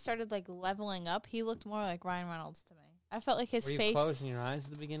like he started like leveling up, he looked more like Ryan Reynolds to me. I felt like his Were you face. closing your eyes at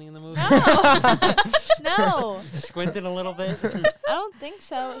the beginning of the movie? No, no, Squinted a little bit. I don't think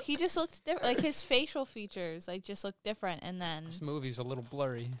so. He just looked different. Like his facial features, like just looked different, and then This movie's a little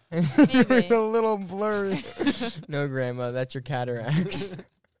blurry. It was Maybe. a little blurry. No, Grandma, that's your cataracts.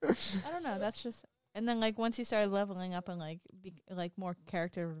 I don't know. That's just And then like once he started leveling up and like more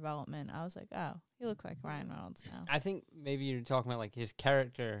character development, I was like, oh, he looks like Ryan Reynolds now. I think maybe you're talking about like his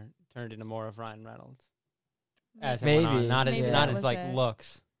character turned into more of Ryan Reynolds. As it went on, Maybe. not Maybe as that not as was like it.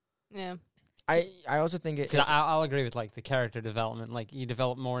 looks. Yeah. I also think it. 'Cause I'll agree with like the character development. Like he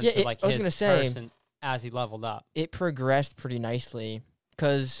developed more Yeah, into it- like I was his gonna say- person as he leveled up. it progressed pretty nicely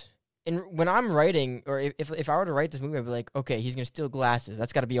because when I'm writing, or if I were to write this movie, I'd be like, okay, he's gonna steal glasses.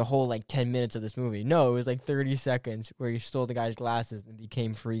 That's got to be a whole like 10 minutes of this movie. No, it was like 30 seconds where he stole the guy's glasses and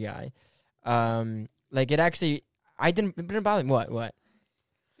became Free Guy. Like it actually, it didn't bother me. What?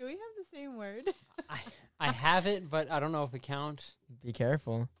 Do we have the same word? I have it, but I don't know if it counts. Be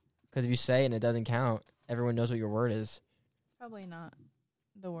careful, because if you say it and it doesn't count, everyone knows what your word is. Probably not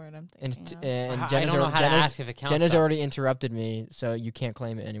the word I'm And thinking of. and I Jenna's, don't know how to Jenna's, ask if it counts. Jenna's though. already interrupted me, so you can't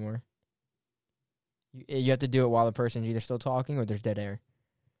claim it anymore. You have to do it while the person's either still talking or there's dead air.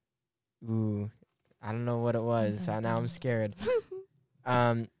 Ooh, I don't know what it was. So now I'm scared.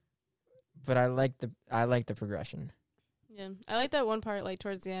 But I like the progression. Yeah, I like that one part, like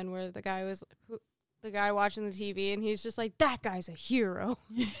towards the end, where the guy watching the TV, and he's just like, "That guy's a hero."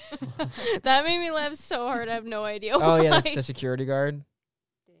 That made me laugh so hard. I have no idea. Oh yeah, why. the security guard.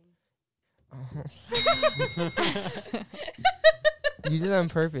 You did it on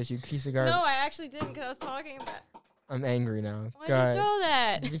purpose, you piece of garbage. No, I actually didn't, because I was talking about. I'm angry now. Why God. did you do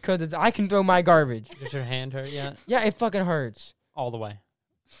that? Because I can throw my garbage. Does your hand hurt yet? Yeah, it fucking hurts. All the way.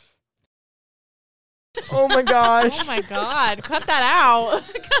 Oh my gosh. Oh my god! Cut that out!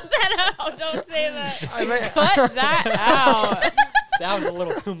 Cut that out! Don't say that. I might- Cut that out! That was a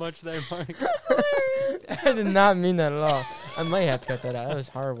little too much there, Mark. I did not mean that at all. I might have to cut that out. That was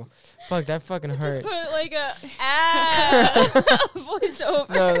horrible. Fuck, that fucking hurt. Just put like a voice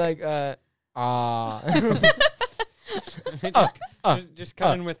over. No, like Just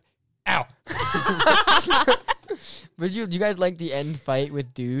cut in with, ow. But you guys like the end fight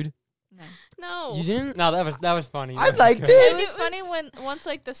with Dude? No. You didn't? No, that was funny. I liked It it. was funny when once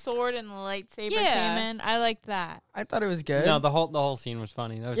like the sword and the lightsaber Yeah. came in. I liked that. I thought it was good. No, the whole scene was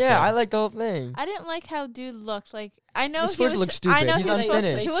funny. That was yeah, good. I liked the whole thing. I didn't like how Dude looked. Like I know He's he supposed was. to look I know stupid. He's he's supposed to.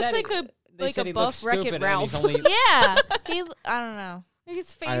 unfinished. He They looks said like he- a They like said a he buff looked Wreck-It stupid and he's Ralph. only- yeah. I don't know. Like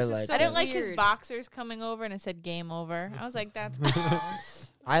his face I is liked so I didn't like weird. his boxers coming over and it said game over. I was like, that's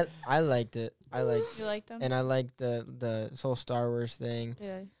gross. I liked it. I liked, You liked them? and I liked the whole Star Wars thing.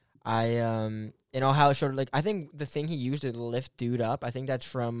 Yeah. You know how it showed, like, I think the thing he used to lift Dude up, I think that's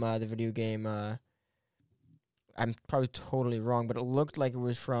from the video game, I'm probably totally wrong, but it looked like it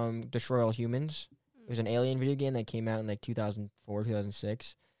was from Destroy All Humans. It was an Alien video game that came out in like 2004,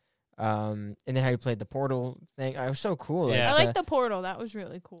 2006. And then how you played the Portal thing. It was so cool. Yeah. I like the Portal. That was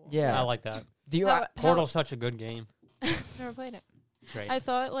really cool. Yeah. I like that. Do you, How- Portal's such a good game. Never played it. Great. I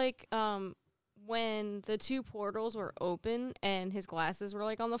thought like when the two portals were open and his glasses were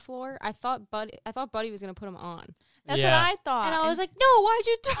like on the floor, I thought Buddy was gonna put them on, That's Yeah. what I thought. and I was like, no, why'd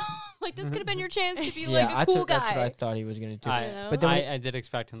you? Like this could have been your chance to be like a cool that's what I guy. thought he was going to do. I, You know? But then I did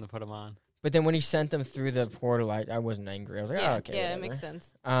expect him to put him on. But then when he sent them through the portal, I wasn't angry. I was like, Yeah, oh, okay. yeah, whatever. it makes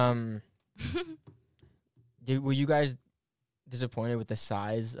sense. Were you guys disappointed with the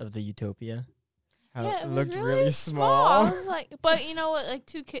size of the Utopia? How yeah, it was looked really, really small. I was like, but you know what? Like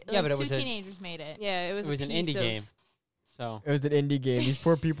Yeah, but it two was a- teenagers made it. Yeah, it was. It was a an piece indie of- game. So It was an indie game. These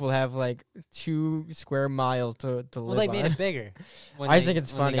poor people have like 2 square miles to live well, they on. made it bigger. when I just they- think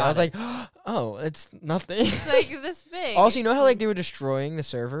it's when they funny. I was got it. like, oh, it's nothing. It's like this big. Also, you know how like they were destroying the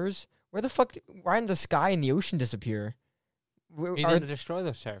servers? Where the fuck? Why did the sky and the ocean disappear? he Are- didn't destroy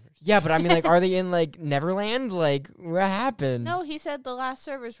those servers. yeah, but I mean, like, are they in like Neverland? Like, what happened? No, he said the last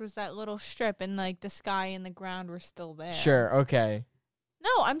servers was that little strip, and like the sky and the ground were still there. Sure. Okay.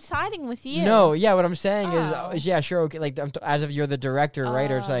 No, I'm siding with you. No, yeah, what I'm saying Oh. is, yeah, sure, okay. Like, as if you're the director,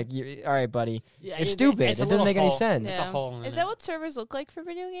 writer, it's Oh. like, all right, buddy. Yeah, It's stupid. it's a It doesn't little make any hole. sense. It's Yeah. a hole in Is it. that what servers look like for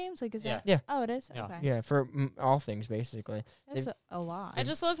video games? Like, is Yeah. that? Yeah. Oh, it is. Yeah. Okay. Yeah, for all things basically. That's a lot. I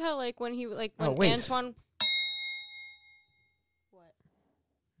just love how like when he like Oh, when wait. Antoine. What?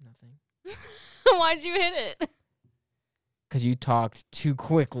 Nothing. Why'd you hit it? Because you talked too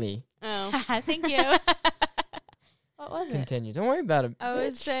quickly. Oh. Thank you. What was it? Continue. Don't worry about it. I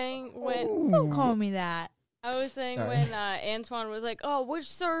was bitch. saying when Ooh. Don't call me that. I was saying Sorry. when Antoine was like, "Oh, which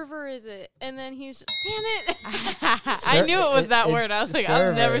server is it?" And then he's, damn it, I knew it was that it's word. I was like,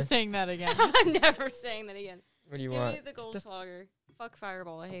 I'm never server. saying that again. I'm never saying that again. What do you Give want? me the Goldschlager. Fuck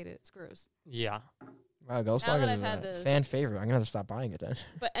Fireball. I hate it. It's gross. Yeah. Wow, Ghost Now that Logger I've is had a this- fan favorite. I'm gonna have to stop buying it then.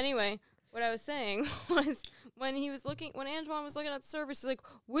 But anyway, what I was saying was when Antoine was looking at the servers, he's like,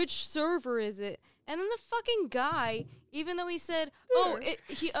 which server is it? And then the fucking guy, even though he said,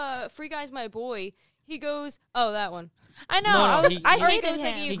 Free Guy's my boy, he goes, oh, that one. I know. No, I or he hated goes him.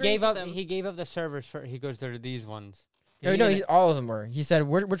 like he He agrees gave with up. them. He gave up the servers for. He goes, there are these ones. No, all of them were. He said,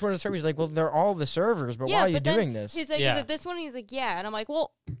 which one is the server? He's like, well, they're all the servers, but why are you but then doing this? He's like, Yeah. is it this one? And he's like, yeah. And I'm like,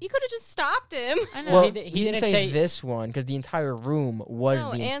 well, you could have just stopped him. I know. Well, he he didn't didn't say say- this one because the entire room was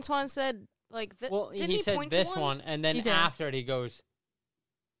No, the. Antoine said, like, Well, didn't he he said point this to one, and then He did. after it, he goes.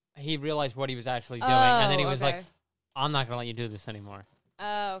 He realized what he was actually doing, and then he was like, okay. "I'm not gonna let you do this anymore."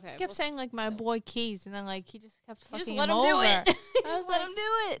 Oh, okay. He kept saying like my boy Keys, and then like he just kept You fucking just let him him do over. it. I Just was let like- him do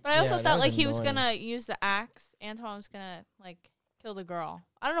it. But I also Yeah, that thought was like he was annoying. gonna use the axe. Antoine was gonna like kill the girl.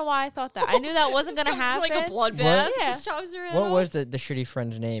 I don't know why I thought that. I knew that wasn't Just gonna comes happen. like a bloodbath. Yeah. Just chops her head What off. was the shitty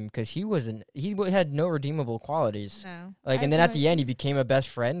friend's name? Because he wasn't. He had no redeemable qualities. No. Like, I and then have at no the end, he became a best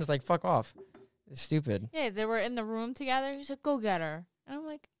friend. It's like, fuck off. It's stupid. Yeah, they were in the room together. He's like, "Go get her," and I'm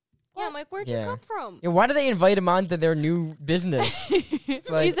like, Yeah, I'm like, where'd Yeah. you come from? Yeah, why do they invite him onto their new business?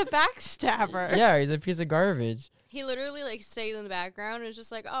 like- "He's a backstabber." Yeah, he's a piece of garbage. He literally like stayed in the background and was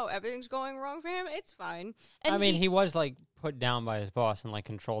just like, oh, everything's going wrong for him. It's fine. And I mean, he was like put down by his boss and like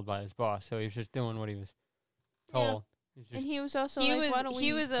controlled by his boss, so he was just doing what he was told. He was just- And he was also He like, "Why was don't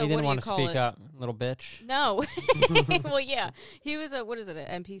he we-" was a he what didn't do you want to call speak it? up, little bitch. No. Well, yeah. He was a what is it?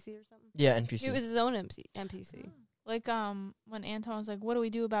 An NPC or something? Yeah, NPC. He was his own NPC. like when Anton was like, "What do we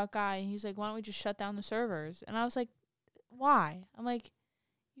do about Guy?" And he's like, "Why don't we just shut down the servers?" And I was like, "Why?" I'm like,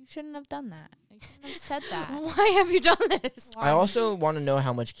 "You shouldn't have done that. You shouldn't have said that." Why have you done this? I also want to know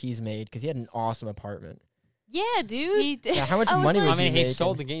how much Keys made because he had an awesome apartment. Yeah, dude. He did. Yeah, how much I was money like- was I mean, he he making?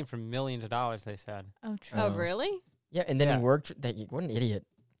 sold the game for millions of dollars. They said. Oh, true. Oh, Oh. really? Yeah, and then Yeah. he worked. What an idiot!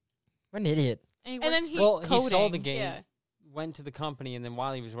 What an idiot! And, And then he Well, he sold the coding. game, Yeah. went to the company, and then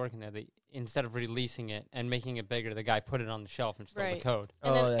while he was working there, they instead of releasing it and making it bigger, the guy put it on the shelf and stole Right. the code.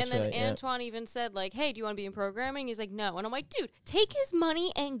 And Oh, then, that's and then right, yeah. Antoine even said, like, hey, do you want to be in programming? He's like, no. And I'm like, dude, take his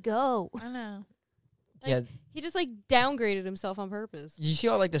money and go. I know. Like, Yeah. He just, like, downgraded himself on purpose. Did you see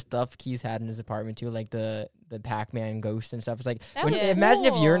all like the stuff Keys had in his apartment too, like the Pac-Man ghost and stuff? It's like That when, was imagine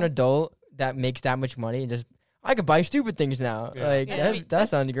if you're an cool. adult that makes that much money and just I could buy stupid things now. Yeah. Like Yeah, I that, mean, that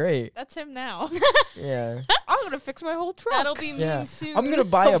sounds great. That's him now. Yeah, I'm gonna fix my whole truck. That'll be yeah. me soon. I'm gonna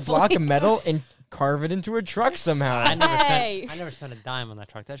buy a hopefully. block of metal and carve it into a truck somehow. I never Hey. spent. I never spent a dime on that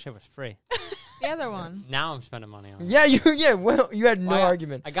truck. That shit was free. the other one. Now I'm spending money on it. Yeah, you well, you had no Well,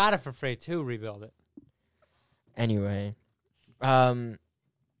 argument. I got it for free to rebuild it. Anyway,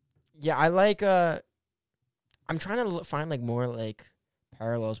 yeah, I like. I'm trying to find like more like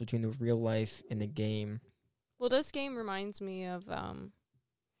parallels between the real life and the game. Well, this game reminds me of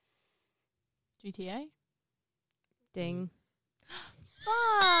GTA. Ding.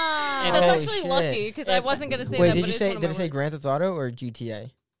 Ah. That's Holy actually shit. lucky because I wasn't gonna say Wait, that. did but you it's say? one of Did my it say words. Grand Theft Auto or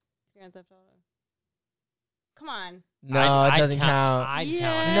GTA? Grand Theft Auto? Come on. No, I'd it doesn't count. I'd Yeah.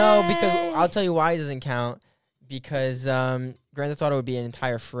 count it. No, because I'll tell you why it doesn't count. Because Grand Theft Auto would be an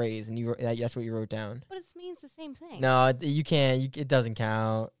entire phrase, and that's what you wrote down. But it means the same thing. No, you can't. It doesn't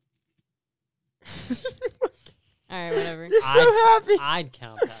count. All right, whatever. You're so happy. I'd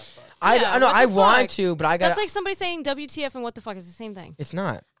count that. But I Yeah, know. what I the want fuck? to, but I got. That's like somebody saying WTF and what the fuck is the same thing. It's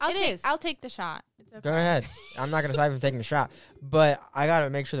not. I'll It take, is. I'll take the shot. It's okay. Go ahead. I'm not gonna stop from taking a shot, but I gotta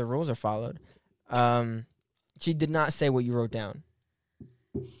make sure the rules are followed. She did not say what you wrote down.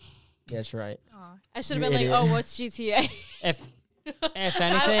 That's right. Aw. I should have You been idiot. like, oh, what's GTA? if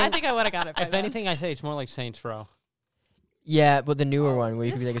anything, I think I would have got it. by if then. anything, I say it's more like Saints Row. Yeah, but the newer one where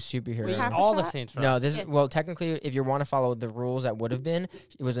you could be like a superhero. This half a All the shot? Saints Row. No, this Yeah. is well technically if you want to follow the rules that would have been,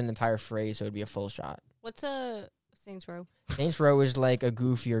 it was an entire phrase, so it'd be a full shot. What's a Saints Row? Saints Row is like a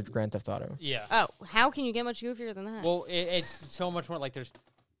goofier Grand Theft Auto. Yeah. Oh, how can you get much goofier than that? Well, it's so much more like there's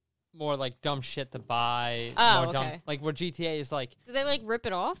more like dumb shit to buy. Oh, more dumb, okay. like where GTA is like Did they like rip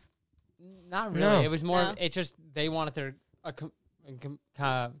it off? not really. No. It was more. No. It just they wanted their. I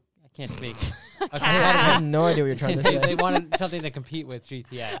can't speak. A I competitor- have no idea what you're trying to they say. wanted something to compete with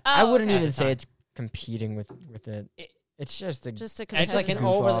GTA. I Oh, wouldn't okay. even say Fine. it's competing with it. It's just a. Just a It's like an goof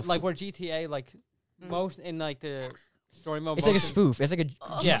over off. like where GTA like Mm. most in like the story mode. It's like a most- spoof. It's like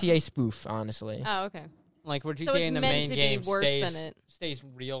a Yeah. GTA spoof, honestly. Oh, okay. Like where GTA So it's in the meant main to be game worse stays, than it. stays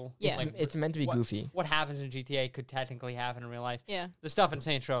real. Yeah. Like It's meant to be what- goofy. What happens in GTA could technically happen in real life. Yeah. The stuff in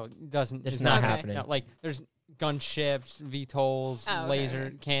Saints Row doesn't. It's is not Okay. happening. No, like there's gunships, VTOLs, Oh, okay, laser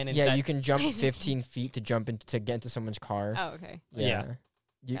okay. cannons. Yeah, that- you can jump Laser 15 feet to jump to get into someone's car. Oh, okay. Yeah.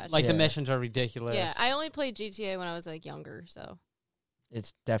 You- Gotcha. like the yeah, missions are ridiculous. Yeah, I only played GTA when I was like younger, so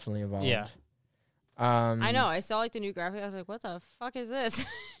It's definitely evolved. Yeah. I know. I saw like the new graphic. I was like, "What the fuck is this?"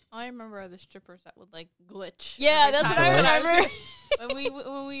 I remember the strippers that would like glitch. Yeah, every that's what time. I remember.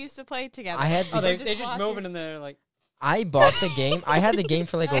 when we used to play together. I had. Oh, The, they just watch moving it. in there like. I bought the game. I had the game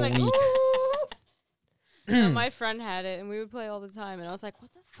for like I a was like, week. So my friend had it, and we would play all the time. And I was like,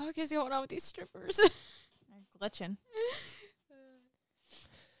 "What the fuck is going on with these strippers?" Glitching.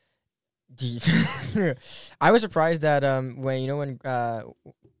 Deep. I was surprised that when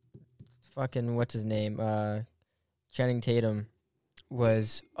fucking what's his name Channing Tatum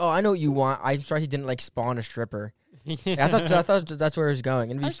was. Oh, I know what you want. I'm surprised he didn't like spawn a stripper. I thought that's where it was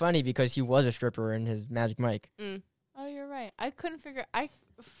going. It'd be funny because he was a stripper in his Magic Mike. Oh, you're right. I couldn't figure.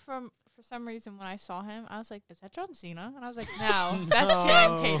 For some reason when I saw him, I was like, "Is that John Cena?" And I was like, "No, that's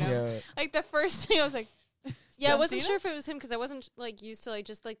Channing Tatum." Yeah. Like the first thing I was like, Yeah, I John wasn't Cena? sure if it was him because I wasn't like used to like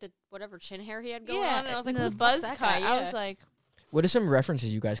just like the whatever chin hair he had going "Yeah." on, and I was like, the "Who the buzz fuck's that cut. guy?" I was like, What are some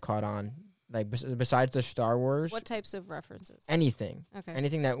references you guys caught on? Like besides the Star Wars, "What types of references?" anything, Okay.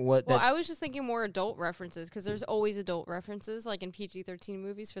 anything that Well, that's I was just thinking more adult references because there's always adult references, like in PG-13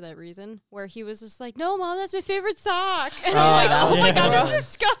 movies for that reason, where he was just like, "No, Mom, that's my favorite sock," and I'm like, that "Oh was- my god, Yeah. that's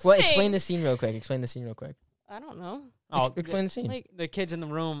disgusting." Well, explain the scene real quick. I don't know. Oh, Explain the scene. Like the kid's in the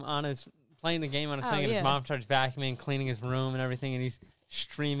room on his playing the game on his Oh, thing, and yeah. his mom starts vacuuming, cleaning his room and everything, and he's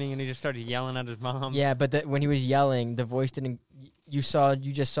streaming, and he just started yelling at his mom. Yeah, but when he was yelling, the voice didn't. You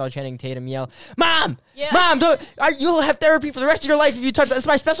just saw Channing Tatum yell, "Mom, Yeah. Mom, you'll have therapy for the rest of your life if you touch that. That's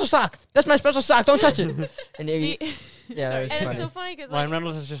my special sock. That's my special sock. Don't touch it." And He- yeah, that Sorry. was And funny. it's so funny because Ryan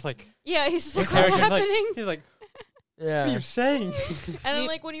Reynolds is just like, yeah, he's just his like, "What's character's like- happening?" he's like, yeah. what are you saying? And then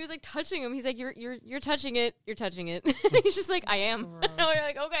like when he was like touching him, he's like, "You're touching it. You're touching it." And he's just like, "I am." And we're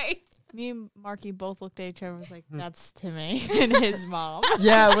like, "Okay." Me and Marky both looked at each other and was like, "That's Timmy and his mom."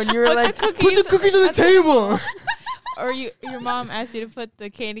 Yeah, when you were Put the like, "Put the cookies cookies on the at the table." Or your mom asked you to put the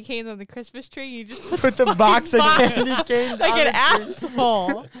candy canes on the Christmas tree. You just Put the box of candy canes like on an the tree.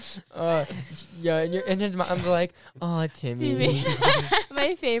 asshole. Yeah, and his mom's like, "Oh, Timmy, Timmy.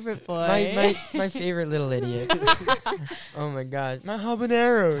 My favorite boy. my favorite little idiot." Oh my god, my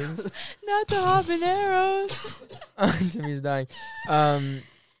habaneros. Not the habaneros. Timmy's dying.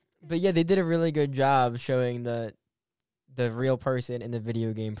 But yeah, they did a really good job showing the real person and the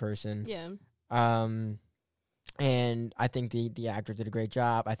video game person. Yeah. And I think the actors did a great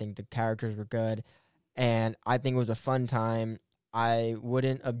job. I think the characters were good, and I think it was a fun time. I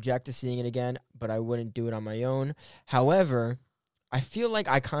wouldn't object to seeing it again, but I wouldn't do it on my own. However, I feel like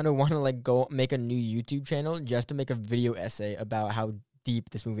I kind of want to like go make a new YouTube channel just to make a video essay about how deep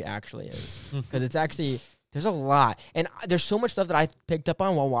this movie actually is, because it's actually there's a lot, and there's so much stuff that I picked up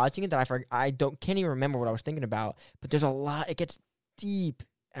on while watching it that can't even remember what I was thinking about. But there's a lot. It gets deep,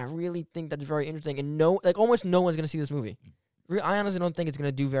 and I really think that's very interesting. And almost no one's gonna see this movie. I honestly don't think it's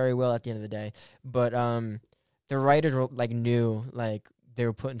gonna do very well at the end of the day. But the writers were knew they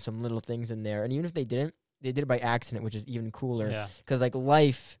were putting some little things in there, and even if they didn't, they did it by accident, which is even cooler. Yeah. Because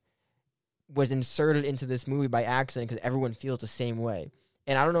life was inserted into this movie by accident because everyone feels the same way.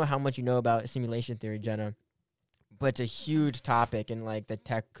 And I don't know how much you know about simulation theory, Jenna, but it's a huge topic in the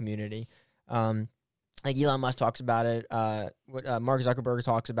tech community. Elon Musk talks about it. Mark Zuckerberg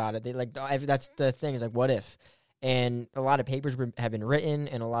talks about it. They that's the thing is what if? And a lot of papers have been written,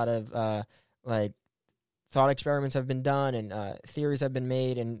 and a lot of thought experiments have been done, and theories have been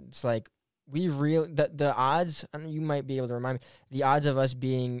made, and it's we really the odds. I don't know, you might be able to remind me. The odds of us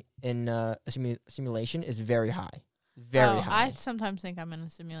being in a simulation is very high, very high. I sometimes think I'm in a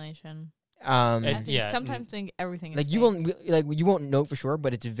simulation. I sometimes think everything is you won't know for sure,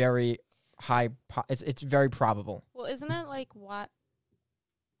 but it's very high. It's very probable. Well, isn't that what?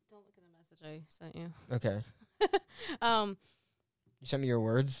 Don't look at the message I sent you. Okay. You sent me your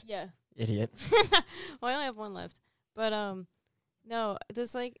words, Yeah. idiot. Well, I only have one left, but no,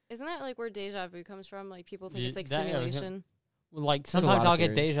 this isn't that where deja vu comes from? People think it's simulation. Sometimes of I'll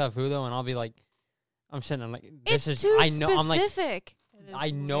get theories. deja vu though, and I'll be I'm sitting there It's this is too I know specific.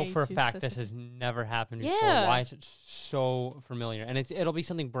 I know for a fact this has never happened before. Yeah. Why is it so familiar? And it'll be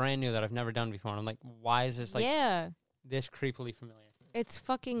something brand new that I've never done before. And I'm like, why is this Yeah, this creepily familiar? it's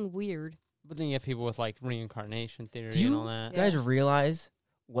fucking weird. But then you have people with reincarnation theory Do and you all that. guys realize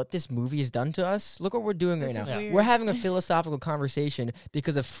what this movie has done to us? Look what we're doing This right is now. weird. We're having a philosophical conversation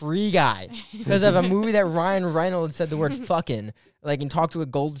because of Free Guy, because of a movie that Ryan Reynolds said the word "fucking" and talked to a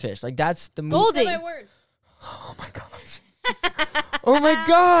goldfish. That's the movie. Goldie. My word. Oh my gosh. Oh my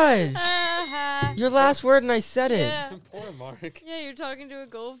gosh. Your last word and I said it. Yeah. Poor Mark. Yeah, you're talking to a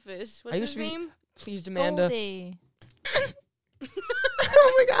goldfish. What's I used his to be- name? Please, Amanda. Goldie.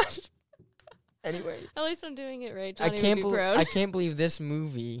 Oh my gosh. Anyway, At least I'm doing it right. I Johnny can't would be proud. I can't believe this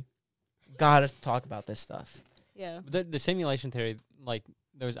movie gotta talk about this stuff. Yeah. The simulation theory, like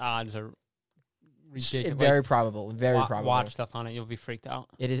those odds are ridiculous. Very probable. Very probable. Watch stuff on it, you'll be freaked out.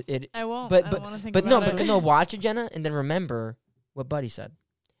 It is. It. I won't. But I don't want to think but about it. no. Watch it, Jenna, and then remember what Buddy said.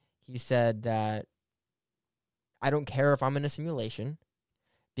 He said that I don't care if I'm in a simulation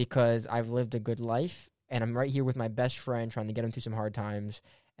because I've lived a good life and I'm right here with my best friend trying to get him through some hard times,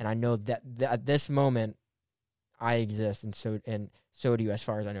 and I know that at this moment I exist, and so do you, as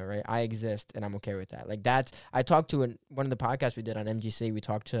far as I know, right? I exist, and I'm okay with that. Like that's. I talked to one of the podcasts we did on MGC. We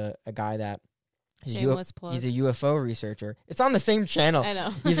talked to a guy that. Shameless plug. He's a UFO researcher. It's on the same channel. I know.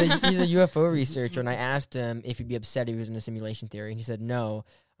 He's a UFO researcher, and I asked him if he'd be upset if he was in a simulation theory, and he said no.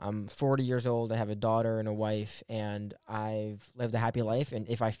 I'm 40 years old. I have a daughter and a wife, and I've lived a happy life. And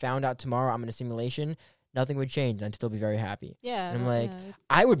if I found out tomorrow I'm in a simulation, nothing would change. I'd still be very happy. Yeah. And I'm like,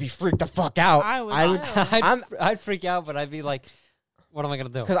 I would be freaked the fuck out. I would. I'd freak out, but I'd be like, what am I gonna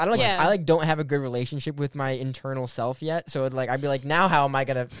do? Because Yeah. I don't have a good relationship with my internal self yet. So I'd be like, now how am I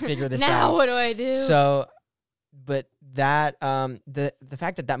gonna figure this out? Now what do I do? So, but that the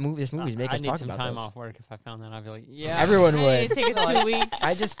fact that this movie is making us talk some about time this. off work. If I found that, I'd be like, yeah. Everyone I would. need to take it 2 weeks.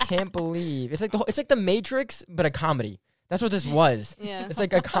 I just can't believe it's like the Matrix, but a comedy. That's what this was. Yeah. It's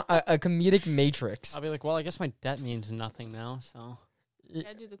like a comedic Matrix. I'll be like, well, I guess my debt means nothing now. So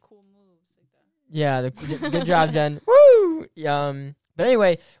Gotta do the cool moves like that. Yeah, good job, Jen. Woo! But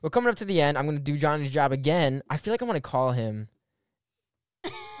anyway, we're coming up to the end. I'm gonna do Johnny's job again. I feel like I want to call him.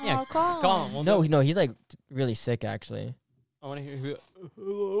 yeah, Oh, call call him. him. No, he's like really sick actually. I want to hear.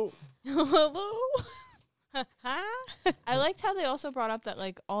 Hello. Hello. I liked how they also brought up that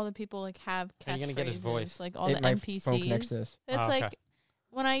like all the people like have How you gonna get his catchphrases, voice? like all the My phone connects to NPCs. this. It's Oh, okay. like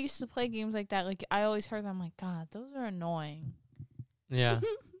when I used to play games like that, like I always heard them like, God, those are annoying. Yeah.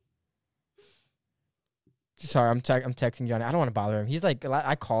 Sorry, I'm texting Johnny. I don't want to bother him. He's like,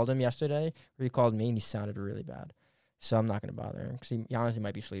 I called him yesterday, or he called me, and he sounded really bad. So I'm not gonna bother him because he honestly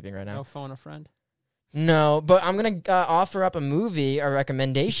might be sleeping right now. No phone a friend. No, but I'm gonna offer up a movie, a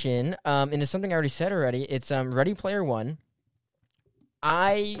recommendation, and it's something I already said already. It's Ready Player One.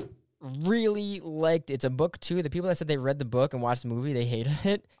 I really liked it. It's a book too. The people that said they read the book and watched the movie, they hated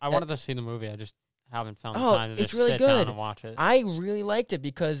it. I wanted to see the movie. I just haven't found the Oh, time to it's just really sit good. down and watch it. I really liked it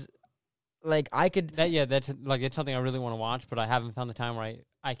because, like, I could. That's like it's something I really want to watch, but I haven't found the time where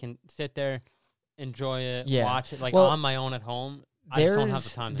I can sit there, enjoy it, Yeah. watch it like Well, on my own at home. I just don't have the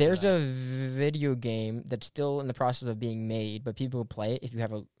time. To do There's that. a video game that's still in the process of being made, but people will play it if you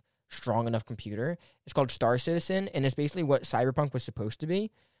have a strong enough computer. It's called Star Citizen, and it's basically what Cyberpunk was supposed to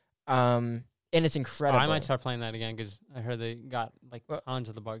be. And it's Oh, incredible. I might start playing that again because I heard they got like tons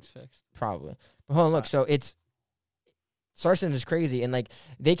of the bugs fixed. Probably. But hold on, look. So it's Star Citizen is crazy, and like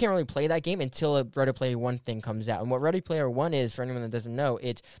they can't really play that game until a Ready Player One thing comes out. And what Ready Player One is, for anyone that doesn't know,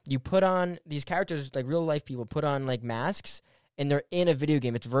 it's you put on these characters, like real life people, put on like masks, and they're in a video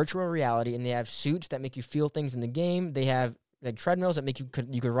game. It's virtual reality, and they have suits that make you feel things in the game. They have like treadmills that make you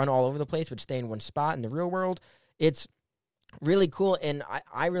could run all over the place, but stay in one spot in the real world. It's really cool, and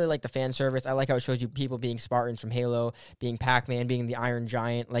I really like the fan service. I like how it shows you people being Spartans from Halo, being Pac-Man, being the Iron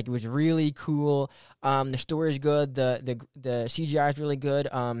Giant. Like, it was really cool. The story is good. The CGI is really good.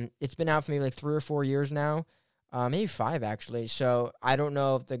 It's been out for maybe like 3 or 4 years now, maybe 5 actually. So I don't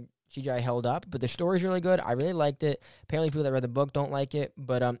know if the CGI held up, but the story is really good. I really liked it. Apparently, people that read the book don't like it,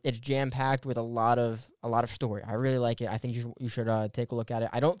 but it's jam-packed with a lot of story. I really like it. I think you should take a look at it.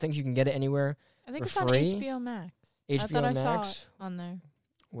 I don't think you can get it anywhere. I think For it's on free? HBO Max. HBO I thought I saw Max. it on there.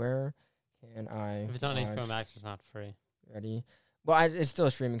 Where can I? If it's on HBO watch Max, it's not free. Ready. Well, it's still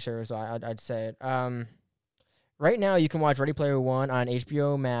a streaming service, so I'd say it. Right now, you can watch Ready Player One on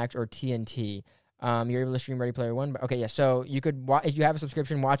HBO Max or TNT. You're able to stream Ready Player One. But okay, yeah. So you could if you have a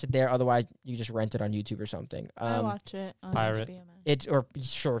subscription, watch it there. Otherwise, you just rent it on YouTube or something. I watch it on pirate. HBO Max.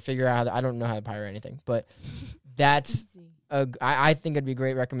 It's figure out how. I don't know how to pirate anything, but that's Easy. I think it'd be a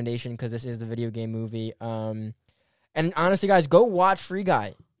great recommendation because this is the video game movie. And honestly, guys, go watch Free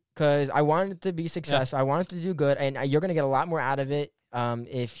Guy because I want it to be successful. I want it to do good, and you're gonna get a lot more out of it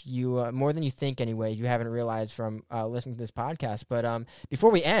if you more than you think anyway. You haven't realized from listening to this podcast. But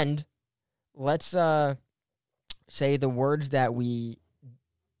before we end, let's say the words that we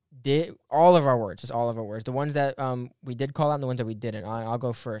did. All of our words, just all of our words. The ones that we did call out, and the ones that we didn't. I'll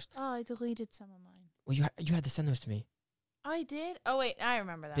go first. Oh, I deleted some of mine. Well, you had to send those to me. I did? Oh, wait. I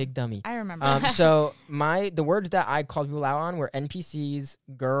remember that. Big dummy. I remember. So the words that I called people out on were NPCs,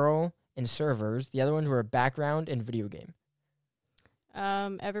 girl, and servers. The other ones were background and video game.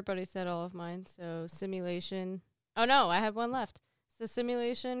 Everybody said all of mine. So simulation. Oh no, I have one left. So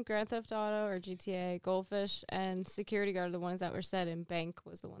Simulation, Grand Theft Auto, or GTA, Goldfish, and Security Guard are the ones that were said, and Bank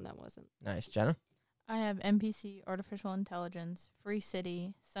was the one that wasn't. Nice, Jenna. I have NPC, Artificial Intelligence, Free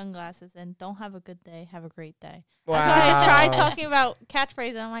City, Sunglasses, and Don't Have a Good Day, Have a Great Day. That's why I tried talking about catchphrase,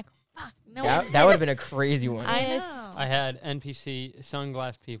 and I'm like, fuck, no. That would have been a crazy one. I know. I had NPC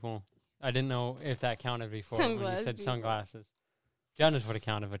Sunglass People. I didn't know if that counted before when you said people. sunglasses. Jenna's would have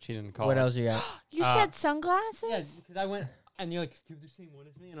counted, but she didn't call What it. else you got? You said sunglasses? Yeah, because I went, and you're like, do you have the same one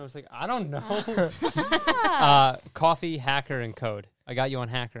as me? And I was like, I don't know. Coffee, Hacker, and Code. I got you on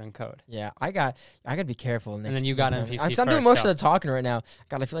Hacker and Code. Yeah, I got to be careful. And then you got NPC I'm doing first, most so- of the talking right now.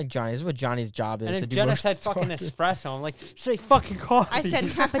 God, I feel like Johnny. This is what Johnny's job is And to then do Jenna most said of the fucking talking. espresso. I'm like, say fucking coffee. I said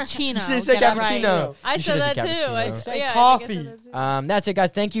cappuccino. You should say Get it right. cappuccino. I You said should've that said too. I cappuccino. said, yeah, coffee. I think I said that too. That's it,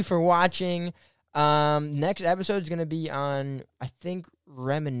 guys. Thank you for watching. Next episode is gonna be on, I think,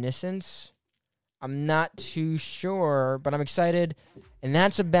 reminiscence. I'm not too sure, but I'm excited. And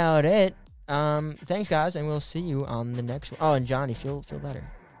that's about it. Thanks, guys, and we'll see you on the next one. Oh, and Johnny, feel better.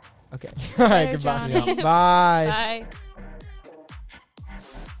 Okay. All right. Bye, Goodbye. Johnny. Bye. Bye.